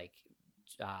towards like,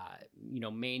 you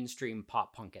know, mainstream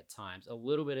pop punk at times, a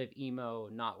little bit of emo,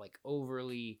 not like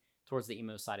overly towards the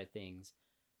emo side of things,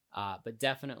 but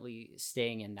definitely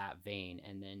staying in that vein.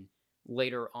 And then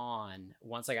later on,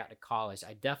 once I got to college,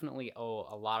 I definitely owe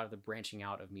a lot of the branching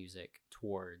out of music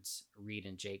towards Reed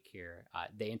and Jake here.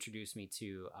 They introduced me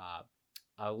to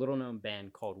a little known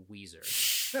band called Weezer.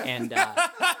 And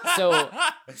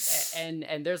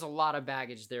and there's a lot of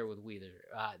baggage there with Weezer.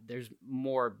 There's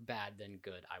more bad than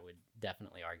good, I would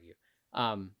definitely argue.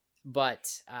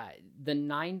 But the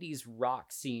 90s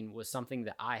rock scene was something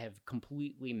that I have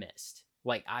completely missed.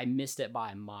 Like I missed it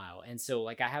by a mile. And so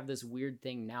like I have this weird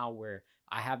thing now where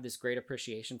I have this great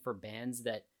appreciation for bands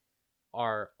that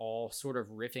are all sort of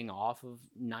riffing off of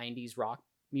 90s rock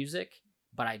music,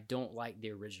 but I don't like the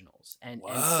originals. And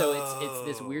so it's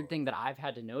this weird thing that I've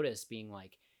had to notice, being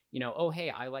like, you know, oh,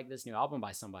 hey, I like this new album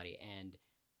by somebody. And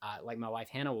like my wife,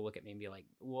 Hannah, will look at me and be like,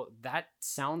 well, that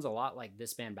sounds a lot like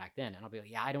this band back then. And I'll be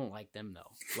like, yeah, I don't like them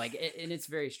though. Like, and it's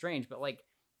very strange, but like,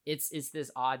 it's this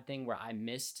odd thing where I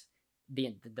missed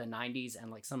the 90s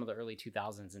and like some of the early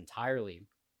 2000s entirely.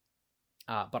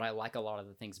 But I like a lot of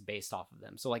the things based off of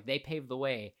them. So like they paved the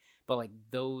way, but like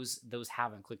those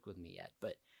haven't clicked with me yet.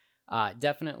 But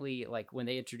definitely like when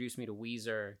they introduced me to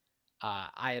Weezer,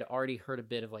 I had already heard a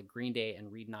bit of like Green Day,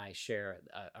 and Reed and I share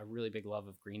a really big love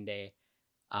of Green Day.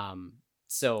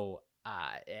 So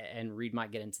and Reed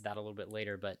might get into that a little bit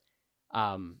later, but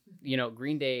you know,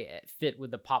 Green Day fit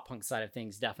with the pop punk side of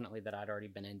things definitely that I'd already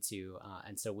been into,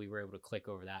 and so we were able to click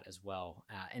over that as well.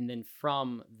 And then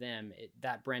from them,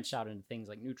 that branched out into things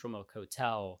like Neutral Milk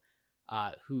Hotel,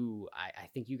 who I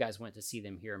think you guys went to see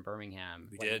them here in Birmingham.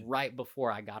 We did. Right before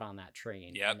I got on that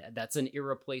train. Yeah, that's an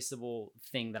irreplaceable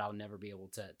thing that I'll never be able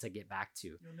to get back to.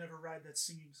 You'll never ride that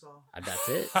singing song. That's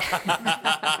it.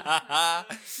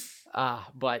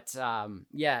 But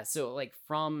yeah, so like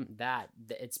from that,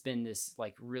 it's been this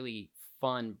like really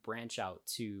fun branch out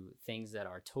to things that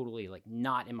are totally like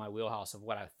not in my wheelhouse of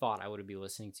what I thought I would be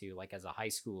listening to like as a high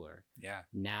schooler. Yeah.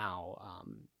 Now,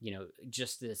 you know,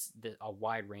 just a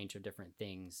wide range of different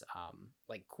things.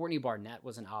 Like Courtney Barnett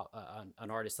was an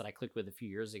artist that I clicked with a few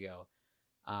years ago.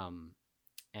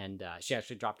 And she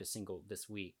actually dropped a single this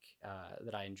week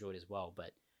that I enjoyed as well.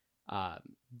 But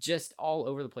just all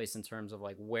over the place in terms of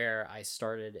like where I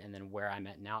started and then where I'm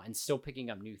at now, and still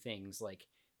picking up new things. Like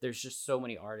there's just so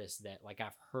many artists that like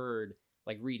I've heard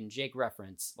like Reed and Jake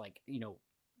reference like, you know,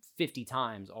 50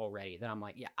 times already that I'm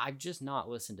like, yeah, I've just not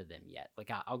listened to them yet.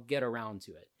 Like I'll get around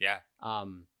to it. Yeah.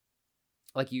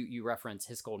 Like you referenced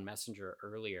His Golden Messenger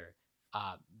earlier.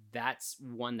 That's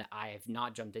one that I have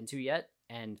not jumped into yet.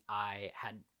 And I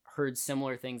had heard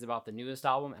similar things about the newest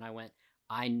album, and I went,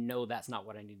 I know that's not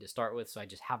what I need to start with, so I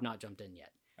just have not jumped in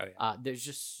yet. Oh, yeah. There's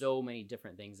just so many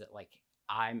different things that like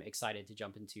I'm excited to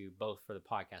jump into, both for the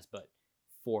podcast, but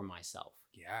for myself.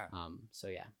 Yeah. So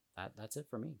yeah, that's it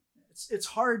for me. It's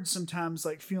hard sometimes,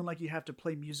 like feeling like you have to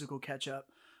play musical catch up.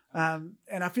 And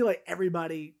I feel like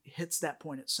everybody hits that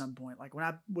point at some point. Like when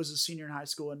I was a senior in high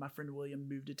school and my friend William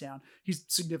moved to town, he's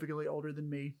significantly older than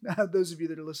me. Those of you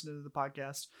that are listening to the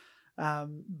podcast.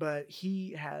 But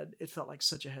it felt like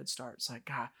such a head start. It's like,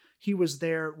 God, he was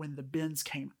there when the Bends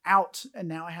came out, and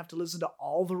now I have to listen to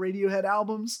all the Radiohead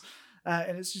albums.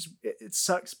 And it's just, it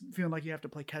sucks feeling like you have to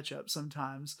play catch up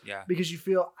sometimes. Yeah. Because you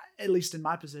feel, at least in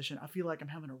my position, I feel like I'm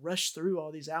having to rush through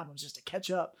all these albums just to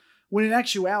catch up. When in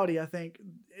actuality, I think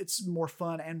it's more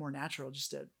fun and more natural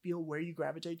just to feel where you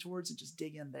gravitate towards and just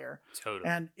dig in there. Totally.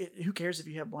 And who cares if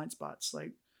you have blind spots?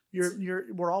 Like,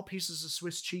 we're all pieces of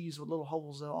Swiss cheese with little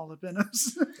holes all up in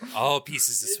us. All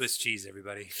pieces of Swiss cheese,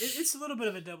 everybody. It's a little bit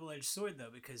of a double-edged sword, though,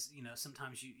 because, you know,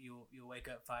 sometimes you'll wake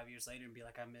up 5 years later and be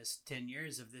like, I missed 10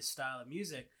 years of this style of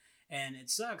music. And it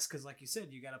sucks because, like you said,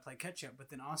 you got to play catch-up. But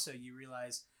then also you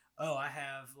realize, oh, I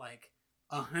have, like,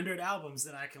 100 albums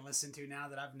that I can listen to now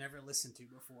that I've never listened to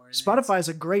before. And Spotify is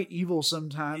a great evil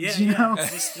sometimes. Yeah, you know?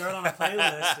 Just throw it on a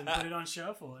playlist and put it on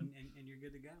shuffle, and you're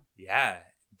good to go. Yeah.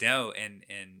 No, and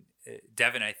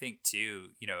Devin, I think too,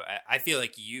 you know, I feel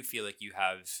like you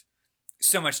have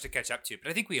so much to catch up to,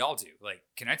 but I think we all do. Like,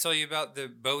 can I tell you about the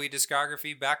Bowie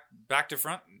discography back to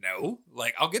front? No.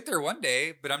 Like, I'll get there one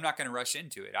day, but I'm not going to rush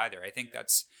into it either. I think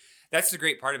that's the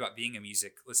great part about being a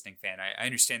music listening fan. I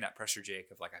understand that pressure,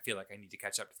 Jake, of like, I feel like I need to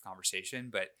catch up to the conversation,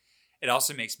 but it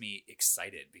also makes me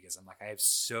excited because I'm like, I have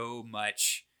so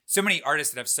many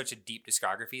artists that have such a deep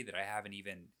discography that I haven't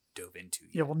even dove into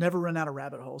yet. Yeah, we'll never run out of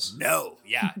rabbit holes. No,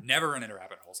 yeah, never run into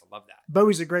rabbit holes. I love that.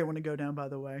 Bowie's a great one to go down, by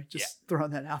the way. Just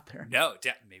throwing that out there. No,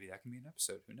 maybe that can be an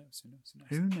episode. Who knows?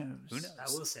 Who knows?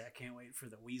 I will say I can't wait for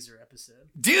the Weezer episode.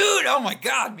 Dude, oh my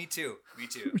God, me too. We're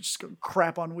just going to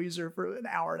crap on Weezer for an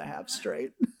hour and a half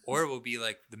straight. Or we'll be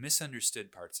like the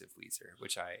misunderstood parts of Weezer,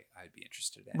 which I'd be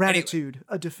interested in. Gratitude,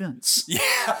 anyway. A defense. Yeah.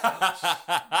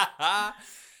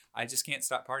 I just can't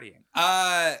stop partying.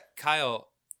 Kyle,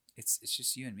 it's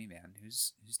just you and me, man.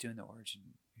 Who's doing the origin?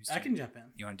 I can jump in.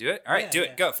 You want to do it? All right, do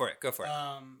it. Go for it.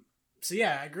 So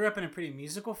yeah, I grew up in a pretty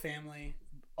musical family,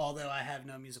 although I have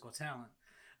no musical talent.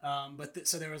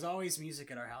 So there was always music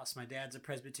at our house. My dad's a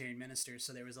Presbyterian minister,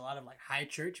 so there was a lot of like high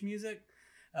church music.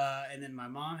 And then my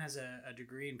mom has a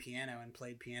degree in piano and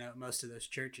played piano at most of those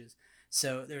churches.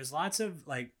 So there's lots of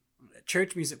like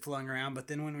church music flowing around. But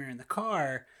then when we were in the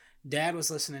car, Dad was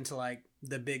listening to like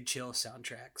the Big Chill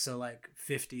soundtrack. So like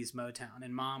 50s Motown,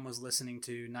 and Mom was listening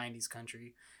to 90s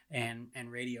country and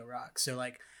radio rock. So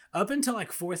like up until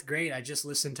like 4th grade, I just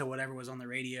listened to whatever was on the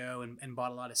radio and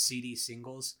bought a lot of CD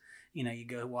singles. You know, you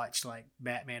go watch like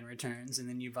Batman Returns and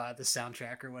then you buy the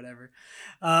soundtrack or whatever.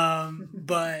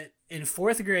 But in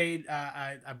 4th grade,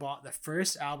 I bought the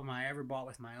first album I ever bought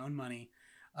with my own money.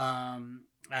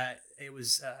 It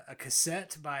was a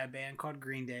cassette by a band called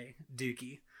Green Day,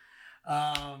 Dookie.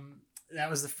 That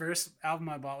was the first album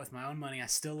I bought with my own money. I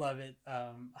still love it.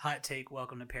 Hot take,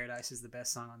 Welcome to Paradise is the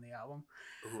best song on the album.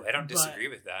 Ooh, I don't disagree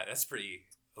with that. That's pretty...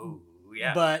 Ooh.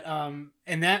 Yeah. But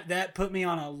and that put me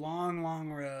on a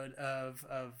long road of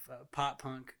pop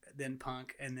punk, then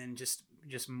punk, and then just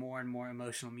more and more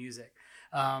emotional music.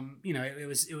 You know, it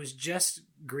was just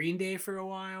Green Day for a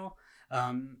while,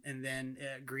 and then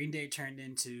Green Day turned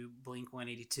into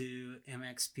Blink-182,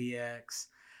 MXPX,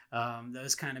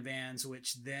 those kind of bands,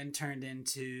 which then turned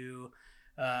into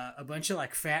a bunch of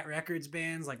like Fat Records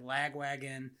bands like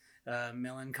Lagwagon,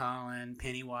 Millencolin,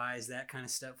 Pennywise, that kind of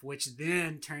stuff, which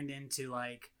then turned into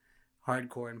like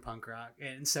hardcore and punk rock.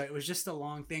 And so it was just a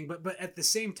long thing. But at the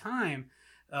same time,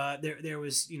 there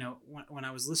was, you know, when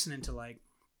I was listening to like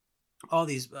all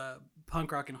these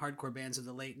punk rock and hardcore bands of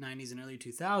the late 90s and early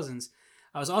 2000s,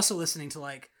 I was also listening to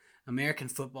like American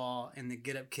Football and the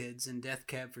Get Up Kids and Death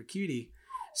Cab for Cutie.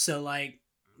 So like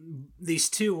these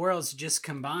two worlds just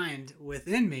combined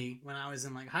within me when I was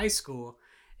in like high school.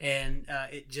 And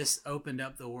it just opened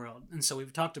up the world. And so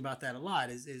we've talked about that a lot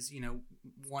is, you know,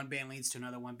 one band leads to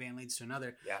another, one band leads to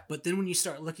another. Yeah. But then when you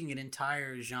start looking at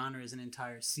entire genres and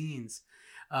entire scenes,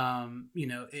 you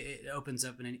know, it opens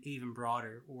up an even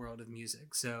broader world of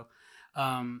music. So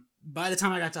by the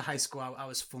time I got to high school, I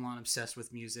was full on obsessed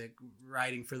with music,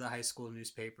 writing for the high school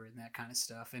newspaper and that kind of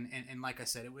stuff. And like I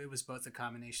said, it was both a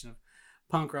combination of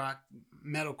punk rock,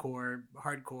 metalcore,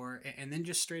 hardcore, and then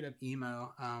just straight up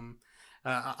emo.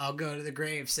 I'll go to the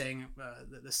grave saying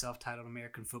that the self-titled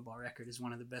American Football record is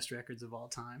one of the best records of all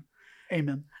time.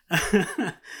 Amen.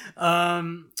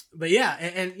 But yeah,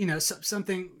 and you know,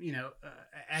 something, you know,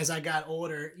 as I got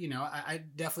older, you know, I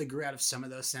definitely grew out of some of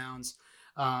those sounds.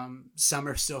 Some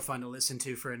are still fun to listen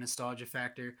to for a nostalgia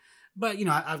factor, but you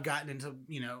know, I've gotten into,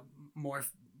 you know, more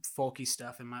folky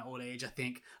stuff in my old age. I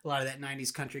think a lot of that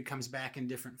 90s country comes back in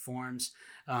different forms.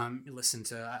 I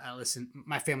listen,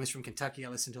 my family's from Kentucky. I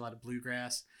listen to a lot of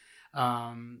bluegrass.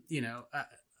 You know,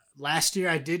 last year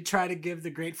I did try to give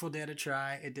the Grateful Dead a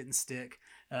try. It didn't stick.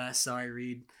 Sorry,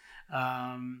 Reed.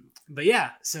 But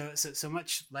yeah, so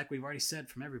much like we've already said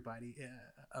from everybody,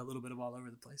 a little bit of all over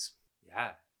the place.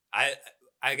 Yeah.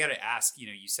 I got to ask, you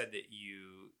know, you said that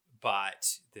you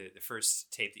bought the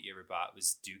first tape that you ever bought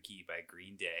was Dookie by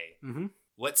Green Day. Mm-hmm.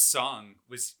 What song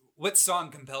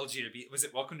compelled you to be? Was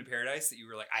it Welcome to Paradise that you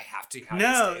were like, I have to have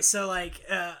this tape? So like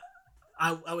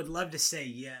I would love to say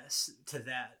yes to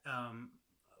that,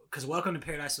 because Welcome to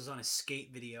Paradise was on a skate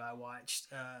video I watched,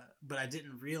 but I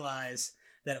didn't realize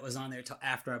that it was on there till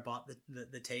after I bought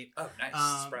the tape. Oh,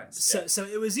 nice. Surprise. So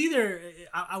it was either,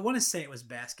 I want to say it was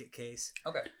Basket Case.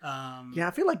 Okay. Yeah,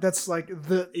 I feel like that's like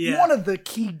one of the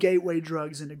key gateway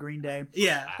drugs into Green Day.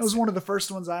 Yeah. It was one of the first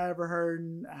ones I ever heard.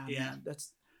 And, man, that's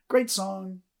a great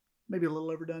song. Maybe a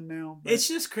little overdone now. But. It's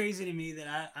just crazy to me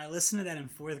that I listened to that in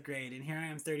 4th grade, and here I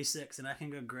am 36, and I can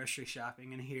go grocery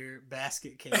shopping and hear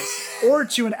Basket Case. Or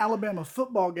to an Alabama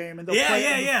football game, and they'll play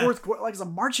it in the 4th quarter like it's a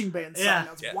marching band song.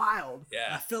 That's wild.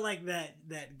 Yeah. I feel like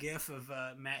that gif of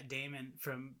Matt Damon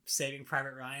from Saving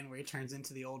Private Ryan where he turns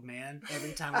into the old man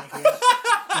every time I hear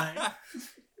it.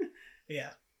 Yeah.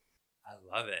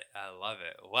 I love it.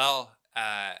 Well,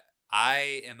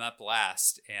 I am up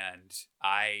last, and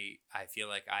I feel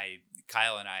like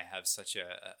Kyle and I have such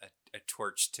a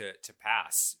torch to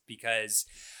pass, because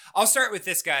I'll start with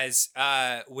this, guys.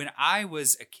 When I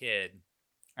was a kid,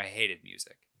 I hated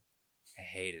music. I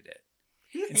hated it.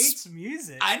 He hates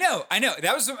music. I know.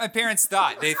 That was what my parents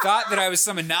thought. They thought that I was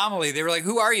some anomaly. They were like,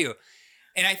 "Who are you?"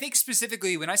 And I think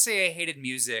specifically when I say I hated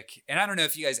music, and I don't know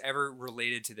if you guys ever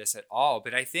related to this at all,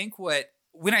 but I think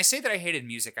when I say that I hated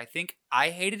music, I think I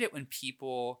hated it when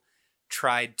people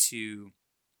tried to,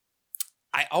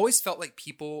 I always felt like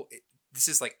people, this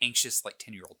is like anxious, like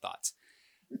 10-year-old thoughts.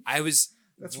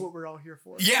 That's what we're all here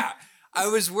for. Yeah. I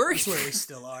was worried. That's where we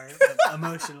still are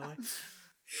emotionally.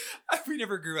 We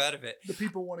never grew out of it. The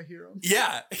people want to hear them.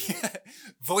 Yeah.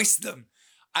 Voice them.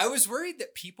 I was worried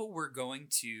that people were going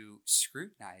to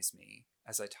scrutinize me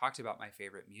as I talked about my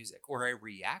favorite music, or I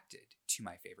reacted to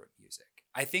my favorite music.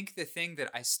 I think the thing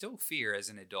that I still fear as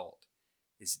an adult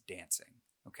is dancing.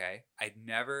 Okay. I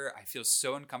feel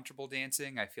so uncomfortable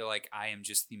dancing. I feel like I am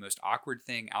just the most awkward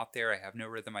thing out there. I have no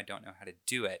rhythm. I don't know how to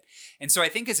do it. And so I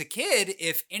think as a kid,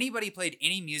 if anybody played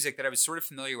any music that I was sort of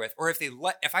familiar with, or if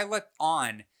I let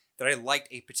on that I liked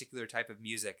a particular type of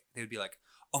music, they would be like,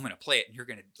 "Oh, I'm going to play it and you're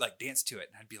going to like dance to it."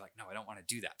 And I'd be like, "No, I don't want to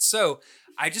do that." So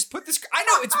I just put this, I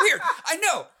know it's weird. I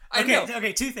know.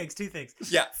 Okay, two things.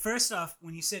 Yeah. First off,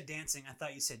 when you said dancing, I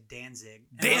thought you said Danzig.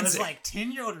 And Danzig. I was like,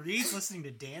 10-year-old Reed's listening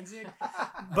to Danzig?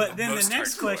 But then the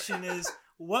next question is,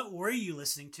 what were you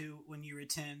listening to when you were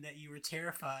 10 that you were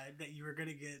terrified that you were going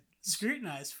to get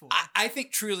scrutinized for? I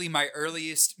think truly my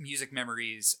earliest music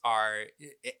memories are,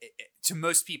 to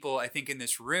most people, I think in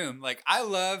this room, like I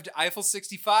loved Eiffel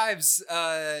 65's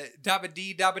Dabba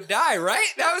Dee Dabba Die,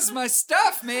 right? That was my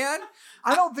stuff, man.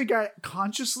 I don't think I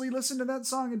consciously listened to that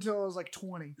song until I was like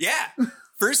 20. Yeah.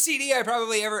 First CD I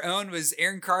probably ever owned was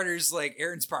Aaron Carter's like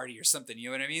Aaron's Party or something. You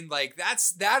know what I mean? Like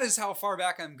that is how far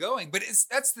back I'm going. But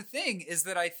that's the thing, is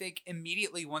that I think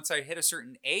immediately once I hit a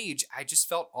certain age, I just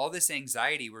felt all this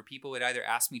anxiety where people would either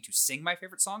ask me to sing my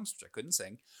favorite songs, which I couldn't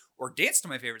sing, or dance to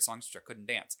my favorite songs, which I couldn't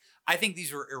dance. I think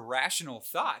these were irrational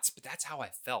thoughts, but that's how I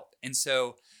felt. And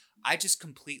so I just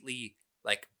completely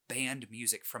like banned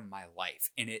music from my life,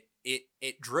 and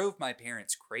it drove my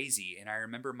parents crazy. And I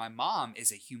remember my mom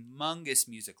is a humongous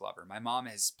music lover. My mom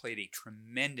has played a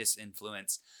tremendous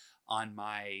influence on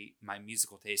my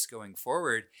musical taste going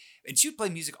forward, and she would play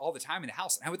music all the time in the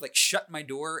house, and I would like shut my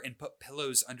door and put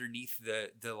pillows underneath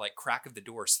the like crack of the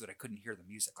door so that I couldn't hear the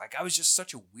music. Like I was just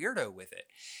such a weirdo with it.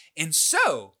 And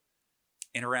so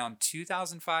in around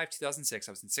 2005, 2006,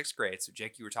 I was in 6th grade. So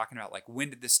Jake, you were talking about like, when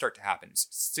did this start to happen?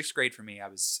 6th grade for me, I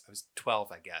was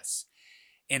 12, I guess.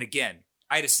 And again,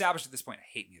 I had established at this point, I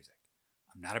hate music.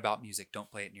 I'm not about music.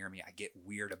 Don't play it near me. I get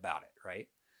weird about it, right?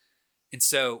 And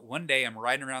so one day I'm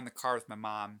riding around the car with my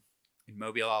mom in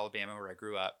Mobile, Alabama, where I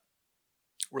grew up.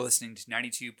 We're listening to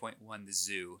 92.1 The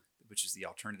Zoo, which is the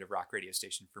alternative rock radio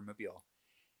station for Mobile.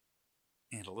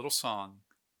 And a little song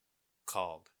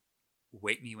called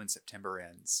 "Wake Me When September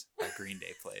Ends" by Green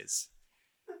Day plays.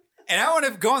 And I want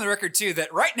to go on the record too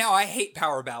that right now I hate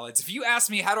power ballads. If you ask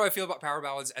me how do I feel about power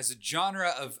ballads as a genre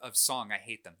of song, I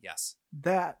hate them. Yes.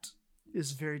 That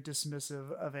is very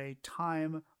dismissive of a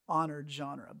time-honored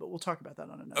genre, but we'll talk about that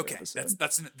on another episode.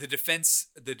 That's the defense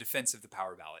of the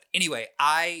power ballad. Anyway,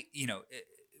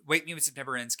 "Wake Me When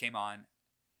September Ends" came on.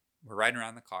 We're riding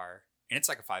around the car. And it's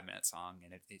like a 5-minute song,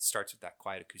 and it starts with that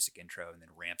quiet acoustic intro and then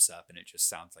ramps up, and it just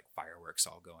sounds like fireworks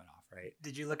all going off, right?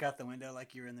 Did you look out the window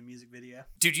like you were in the music video?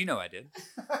 Dude, you know I did.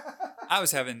 I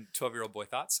was having 12-year-old boy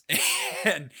thoughts.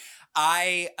 And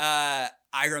I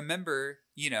remember,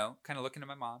 kind of looking at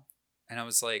my mom, and I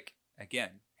was like,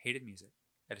 again, hated music.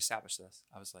 I'd established this.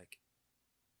 I was like,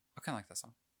 I kind of like that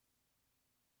song.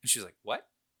 And she was like, what?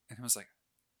 And I was like,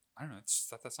 I don't know. I just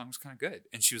thought that song was kind of good.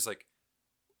 And she was like,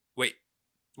 wait,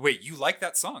 you like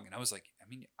that song? And I was like,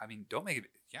 I mean, don't make it.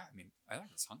 Yeah, I like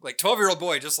that song. Like 12-year-old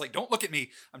boy, just like, don't look at me.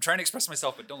 I'm trying to express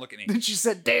myself, but don't look at me. Then she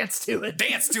said, dance to it.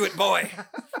 Dance to it, boy.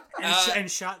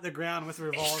 And shot the ground with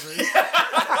revolvers.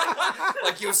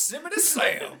 Like Yosemite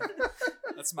Sam.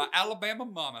 That's my Alabama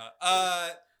mama.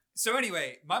 So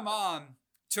anyway, my mom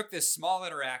took this small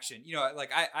interaction.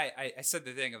 Like I said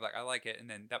the thing of like, I like it. And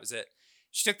then that was it.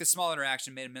 She took this small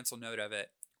interaction, made a mental note of it.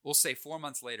 We'll say 4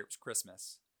 months later, it was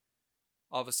Christmas.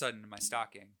 All of a sudden, in my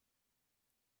stocking,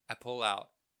 I pull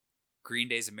out Green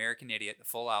Day's American Idiot, the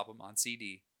full album on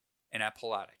CD, and I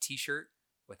pull out a t-shirt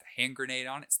with a hand grenade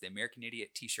on it. It's the American Idiot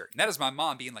t-shirt. And that is my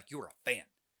mom being like, you are a fan.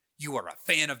 You are a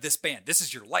fan of this band. This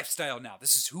is your lifestyle now.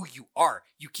 This is who you are.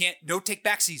 You can't, no take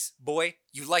backsies, boy.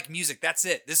 You like music. That's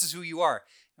it. This is who you are.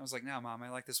 And I was like, no, Mom, I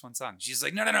like this one song. She's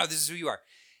like, no, this is who you are.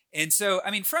 And so,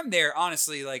 I mean, from there,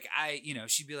 honestly, like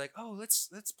she'd be like, "Oh, let's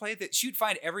play that." She would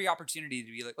find every opportunity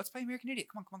to be like, "Let's play American Idiot.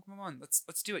 Come on.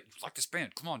 Let's do it. You like this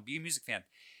band? Come on, be a music fan."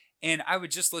 And I would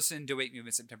just listen to Wake Me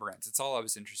When September Ends. That's all I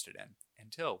was interested in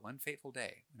until one fateful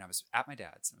day when I was at my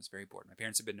dad's and I was very bored. My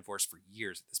parents had been divorced for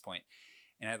years at this point,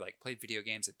 and I like played video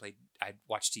games. I'd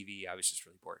watched TV. I was just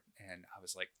really bored, and I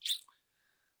was like,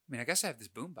 I mean, I guess I have this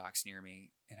boombox near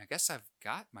me, and I guess I've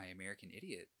got my American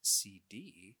Idiot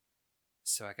CD.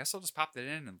 So I guess I'll just pop that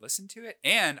in and listen to it.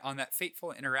 And on that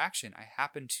fateful interaction, I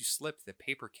happened to slip the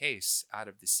paper case out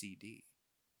of the CD.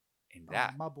 And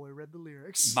that my boy read the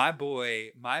lyrics. My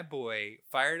boy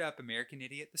fired up American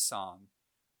Idiot the song,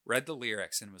 read the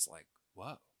lyrics, and was like,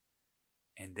 "Whoa!"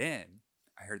 And then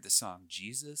I heard the song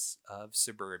 "Jesus of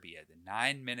Suburbia," the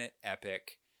 9-minute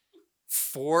epic.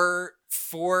 Four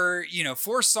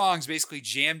songs basically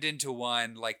jammed into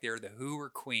one, like they're the Who or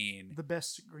Queen. The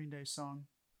best Green Day song.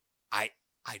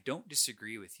 I don't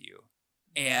disagree with you.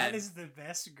 And that is the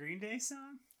best Green Day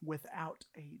song? Without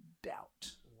a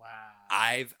doubt. Wow.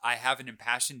 I have an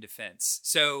impassioned defense.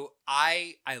 So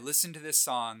I listened to this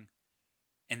song,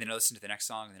 and then I listened to the next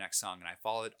song and the next song, and I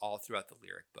followed all throughout the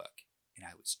lyric book, and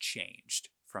I was changed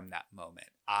from that moment.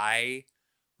 I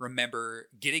remember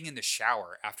getting in the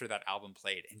shower after that album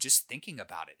played and just thinking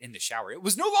about it in the shower. It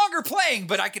was no longer playing,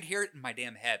 but I could hear it in my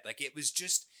damn head. Like, it was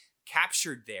just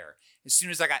captured there. As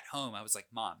soon as I got home, I was like,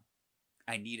 "Mom,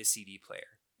 I need a CD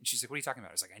player." And she's like, "What are you talking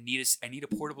about?" I was like, I need a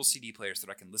portable CD player so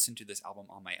that I can listen to this album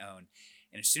on my own.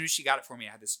 And as soon as she got it for me,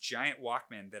 I had this giant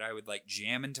Walkman that I would like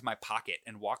jam into my pocket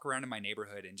and walk around in my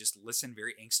neighborhood and just listen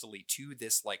very angstily to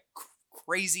this like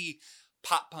crazy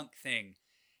pop punk thing.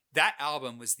 That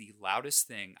album was the loudest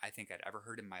thing I think I'd ever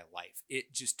heard in my life.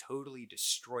 It just totally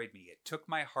destroyed me. It took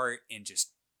my heart and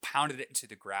just pounded it into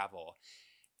the gravel.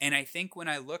 And I think when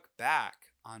I look back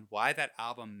on why that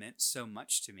album meant so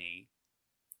much to me,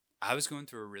 I was going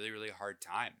through a really, really hard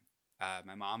time.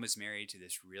 My mom was married to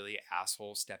this really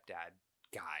asshole stepdad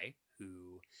guy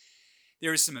who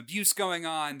there was some abuse going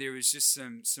on. There was just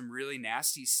some really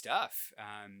nasty stuff.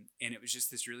 And it was just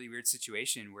this really weird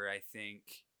situation where I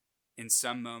think in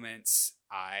some moments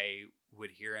I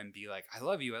would hear him be like, I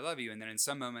love you. And then in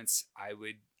some moments I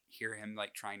would hear him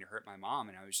like trying to hurt my mom.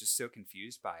 And I was just so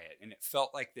confused by it. And it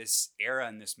felt like this era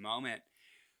and this moment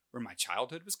where my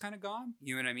childhood was kind of gone.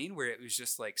 You know what I mean? Where it was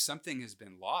just like something has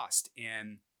been lost.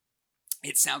 And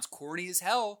it sounds corny as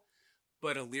hell,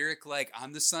 but a lyric like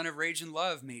 "I'm the son of rage and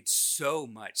love" made so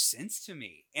much sense to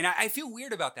me. And I feel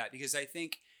weird about that because I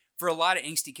think for a lot of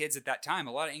angsty kids at that time,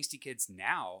 a lot of angsty kids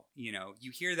now, you know,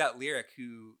 you hear that lyric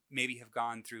who maybe have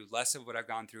gone through less of what I've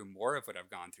gone through, more of what I've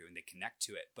gone through, and they connect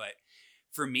to it. But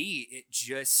for me,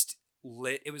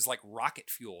 it was like rocket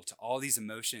fuel to all these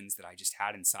emotions that I just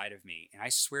had inside of me. And I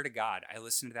swear to God, I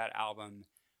listened to that album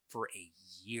for a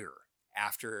year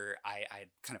after I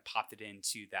kind of popped it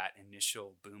into that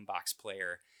initial boombox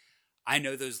player. I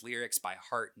know those lyrics by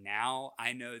heart now.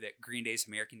 I know that Green Day's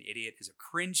American Idiot is a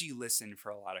cringy listen for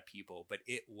a lot of people, but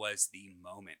it was the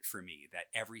moment for me that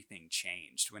everything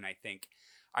changed when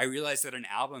I realized that an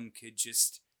album could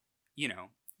just, you know,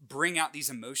 bring out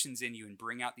these emotions in you and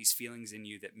bring out these feelings in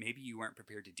you that maybe you weren't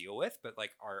prepared to deal with, but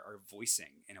like are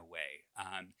voicing in a way.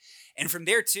 And from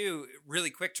there too,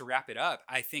 really quick to wrap it up,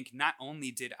 I think not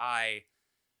only did I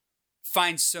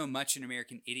find so much in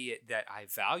American Idiot that I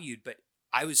valued, but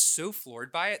I was so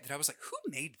floored by it that I was like,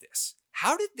 who made this?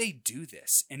 How did they do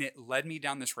this? And it led me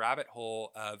down this rabbit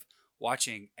hole of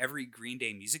watching every Green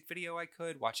Day music video I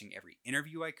could, watching every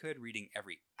interview I could, reading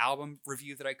every album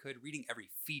review that I could, reading every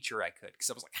feature I could. Because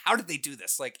I was like, how did they do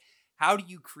this? Like, how do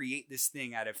you create this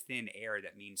thing out of thin air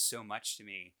that means so much to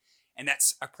me? And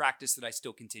that's a practice that I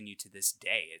still continue to this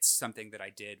day. It's something that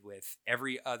I did with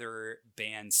every other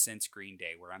band since Green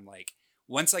Day, where I'm like,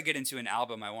 once I get into an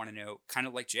album, I want to know, kind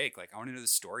of like Jake, like I want to know the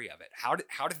story of it. How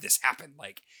did this happen?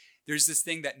 Like, there's this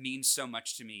thing that means so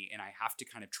much to me, and I have to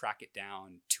kind of track it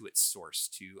down to its source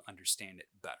to understand it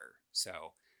better.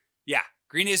 So, yeah,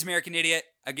 Green Day's American Idiot.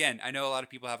 Again, I know a lot of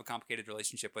people have a complicated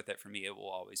relationship with it. For me, it will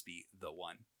always be the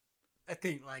one. I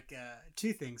think like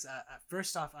two things.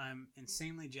 First off, I'm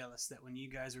insanely jealous that when you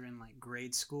guys were in like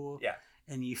grade school,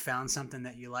 and you found something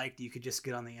that you liked, you could just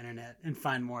get on the internet and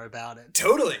find more about it.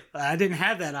 Totally. I didn't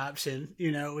have that option.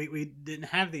 You know, we didn't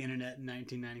have the internet in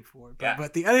 1994.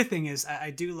 But the other thing is, I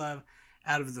do love,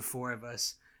 out of the four of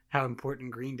us, how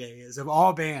important Green Day is. Of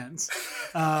all bands,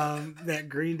 that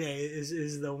Green Day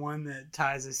is the one that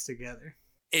ties us together.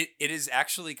 It is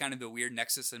actually kind of a weird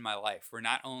nexus in my life where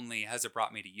not only has it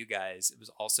brought me to you guys, it was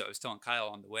also, I was telling Kyle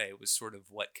on the way, it was sort of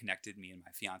what connected me and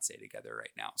my fiance together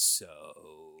right now. So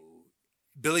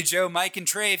Billy Joe, Mike, and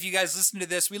Trey, if you guys listen to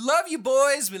this, we love you,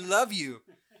 boys. We love you.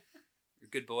 You're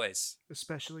good boys.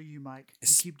 Especially you, Mike. You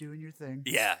keep doing your thing.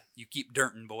 Yeah, you keep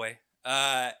dirting, boy.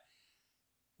 Well,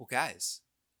 guys,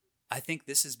 I think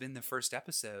this has been the first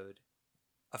episode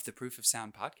of the Proof of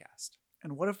Sound podcast.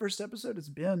 And what a first episode it's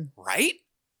been. Right?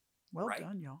 Well Right.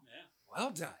 done, y'all. Yeah. Well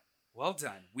done. Well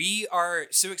done. We are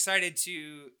so excited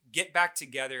to get back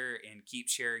together and keep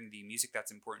sharing the music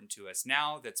that's important to us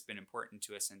now, that's been important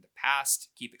to us in the past,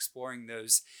 keep exploring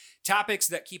those topics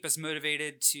that keep us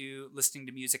motivated to listening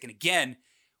to music. And again,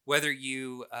 whether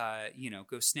you,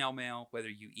 go snail mail, whether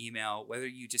you email, whether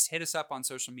you just hit us up on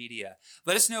social media,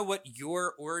 let us know what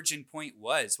your origin point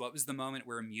was. What was the moment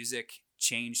where music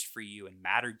changed for you and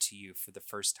mattered to you for the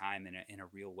first time in a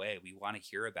real way? We want to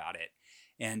hear about it.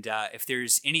 And if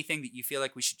there's anything that you feel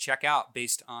like we should check out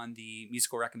based on the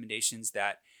musical recommendations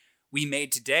that we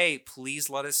made today, please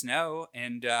let us know.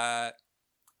 And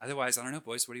otherwise, I don't know,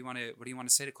 boys. What do you want to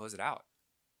say to close it out?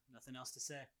 Nothing else to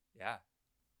say. Yeah.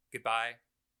 Goodbye.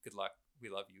 Good luck. We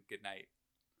love you. Good night.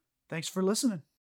 Thanks for listening.